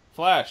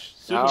 Flash.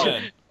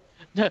 Superman.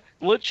 No,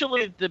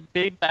 literally, the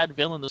big bad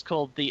villain is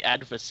called the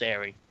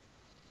Adversary.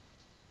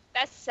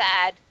 That's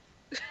sad.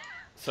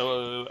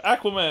 So,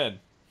 Aquaman.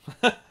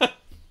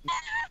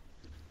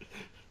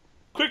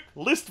 Quick,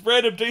 list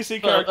random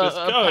DC characters.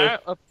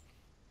 Go.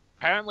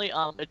 Apparently,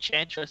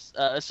 Enchantress.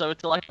 So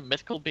it's like a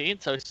mythical being.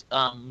 So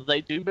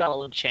they do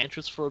battle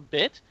Enchantress for a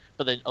bit,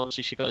 but then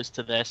obviously she goes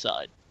to their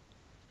side.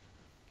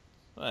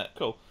 Alright,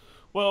 cool.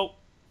 Well,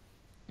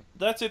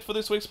 that's it for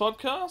this week's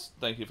podcast.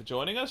 Thank you for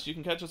joining us. You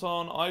can catch us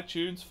on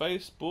iTunes,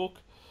 Facebook,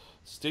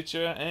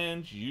 Stitcher,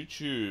 and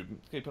YouTube.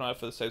 Keep an eye out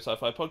for the Save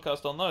Sci-Fi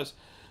podcast on those.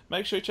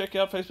 Make sure you check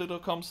out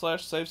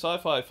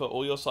facebook.com/SaveSci-Fi for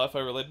all your sci-fi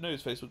related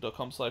news.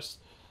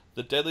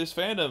 Facebook.com/The Deadliest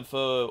Fandom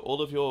for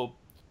all of your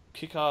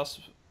kick-ass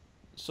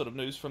sort of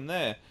news from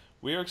there.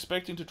 We're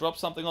expecting to drop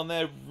something on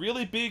there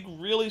really big,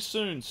 really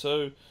soon,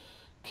 so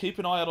keep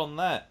an eye out on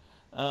that.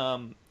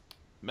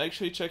 Make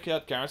sure you check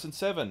out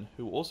Garrison7,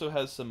 who also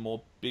has some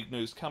more big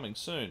news coming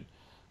soon.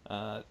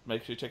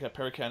 Make sure you check out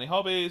Perry County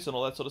Hobbies and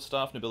all that sort of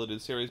stuff, Nobility of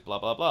the Series, blah,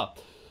 blah, blah.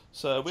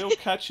 So we'll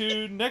catch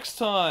you next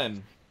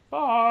time. Bye.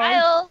 Bye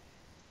all.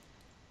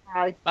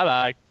 Bye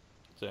bye.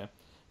 So yeah,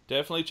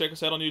 definitely check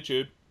us out on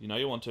YouTube. You know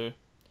you want to.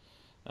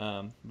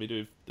 We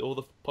do all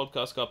the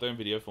podcasts go up there in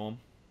video form.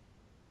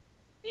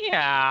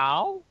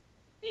 Meow.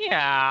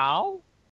 Meow.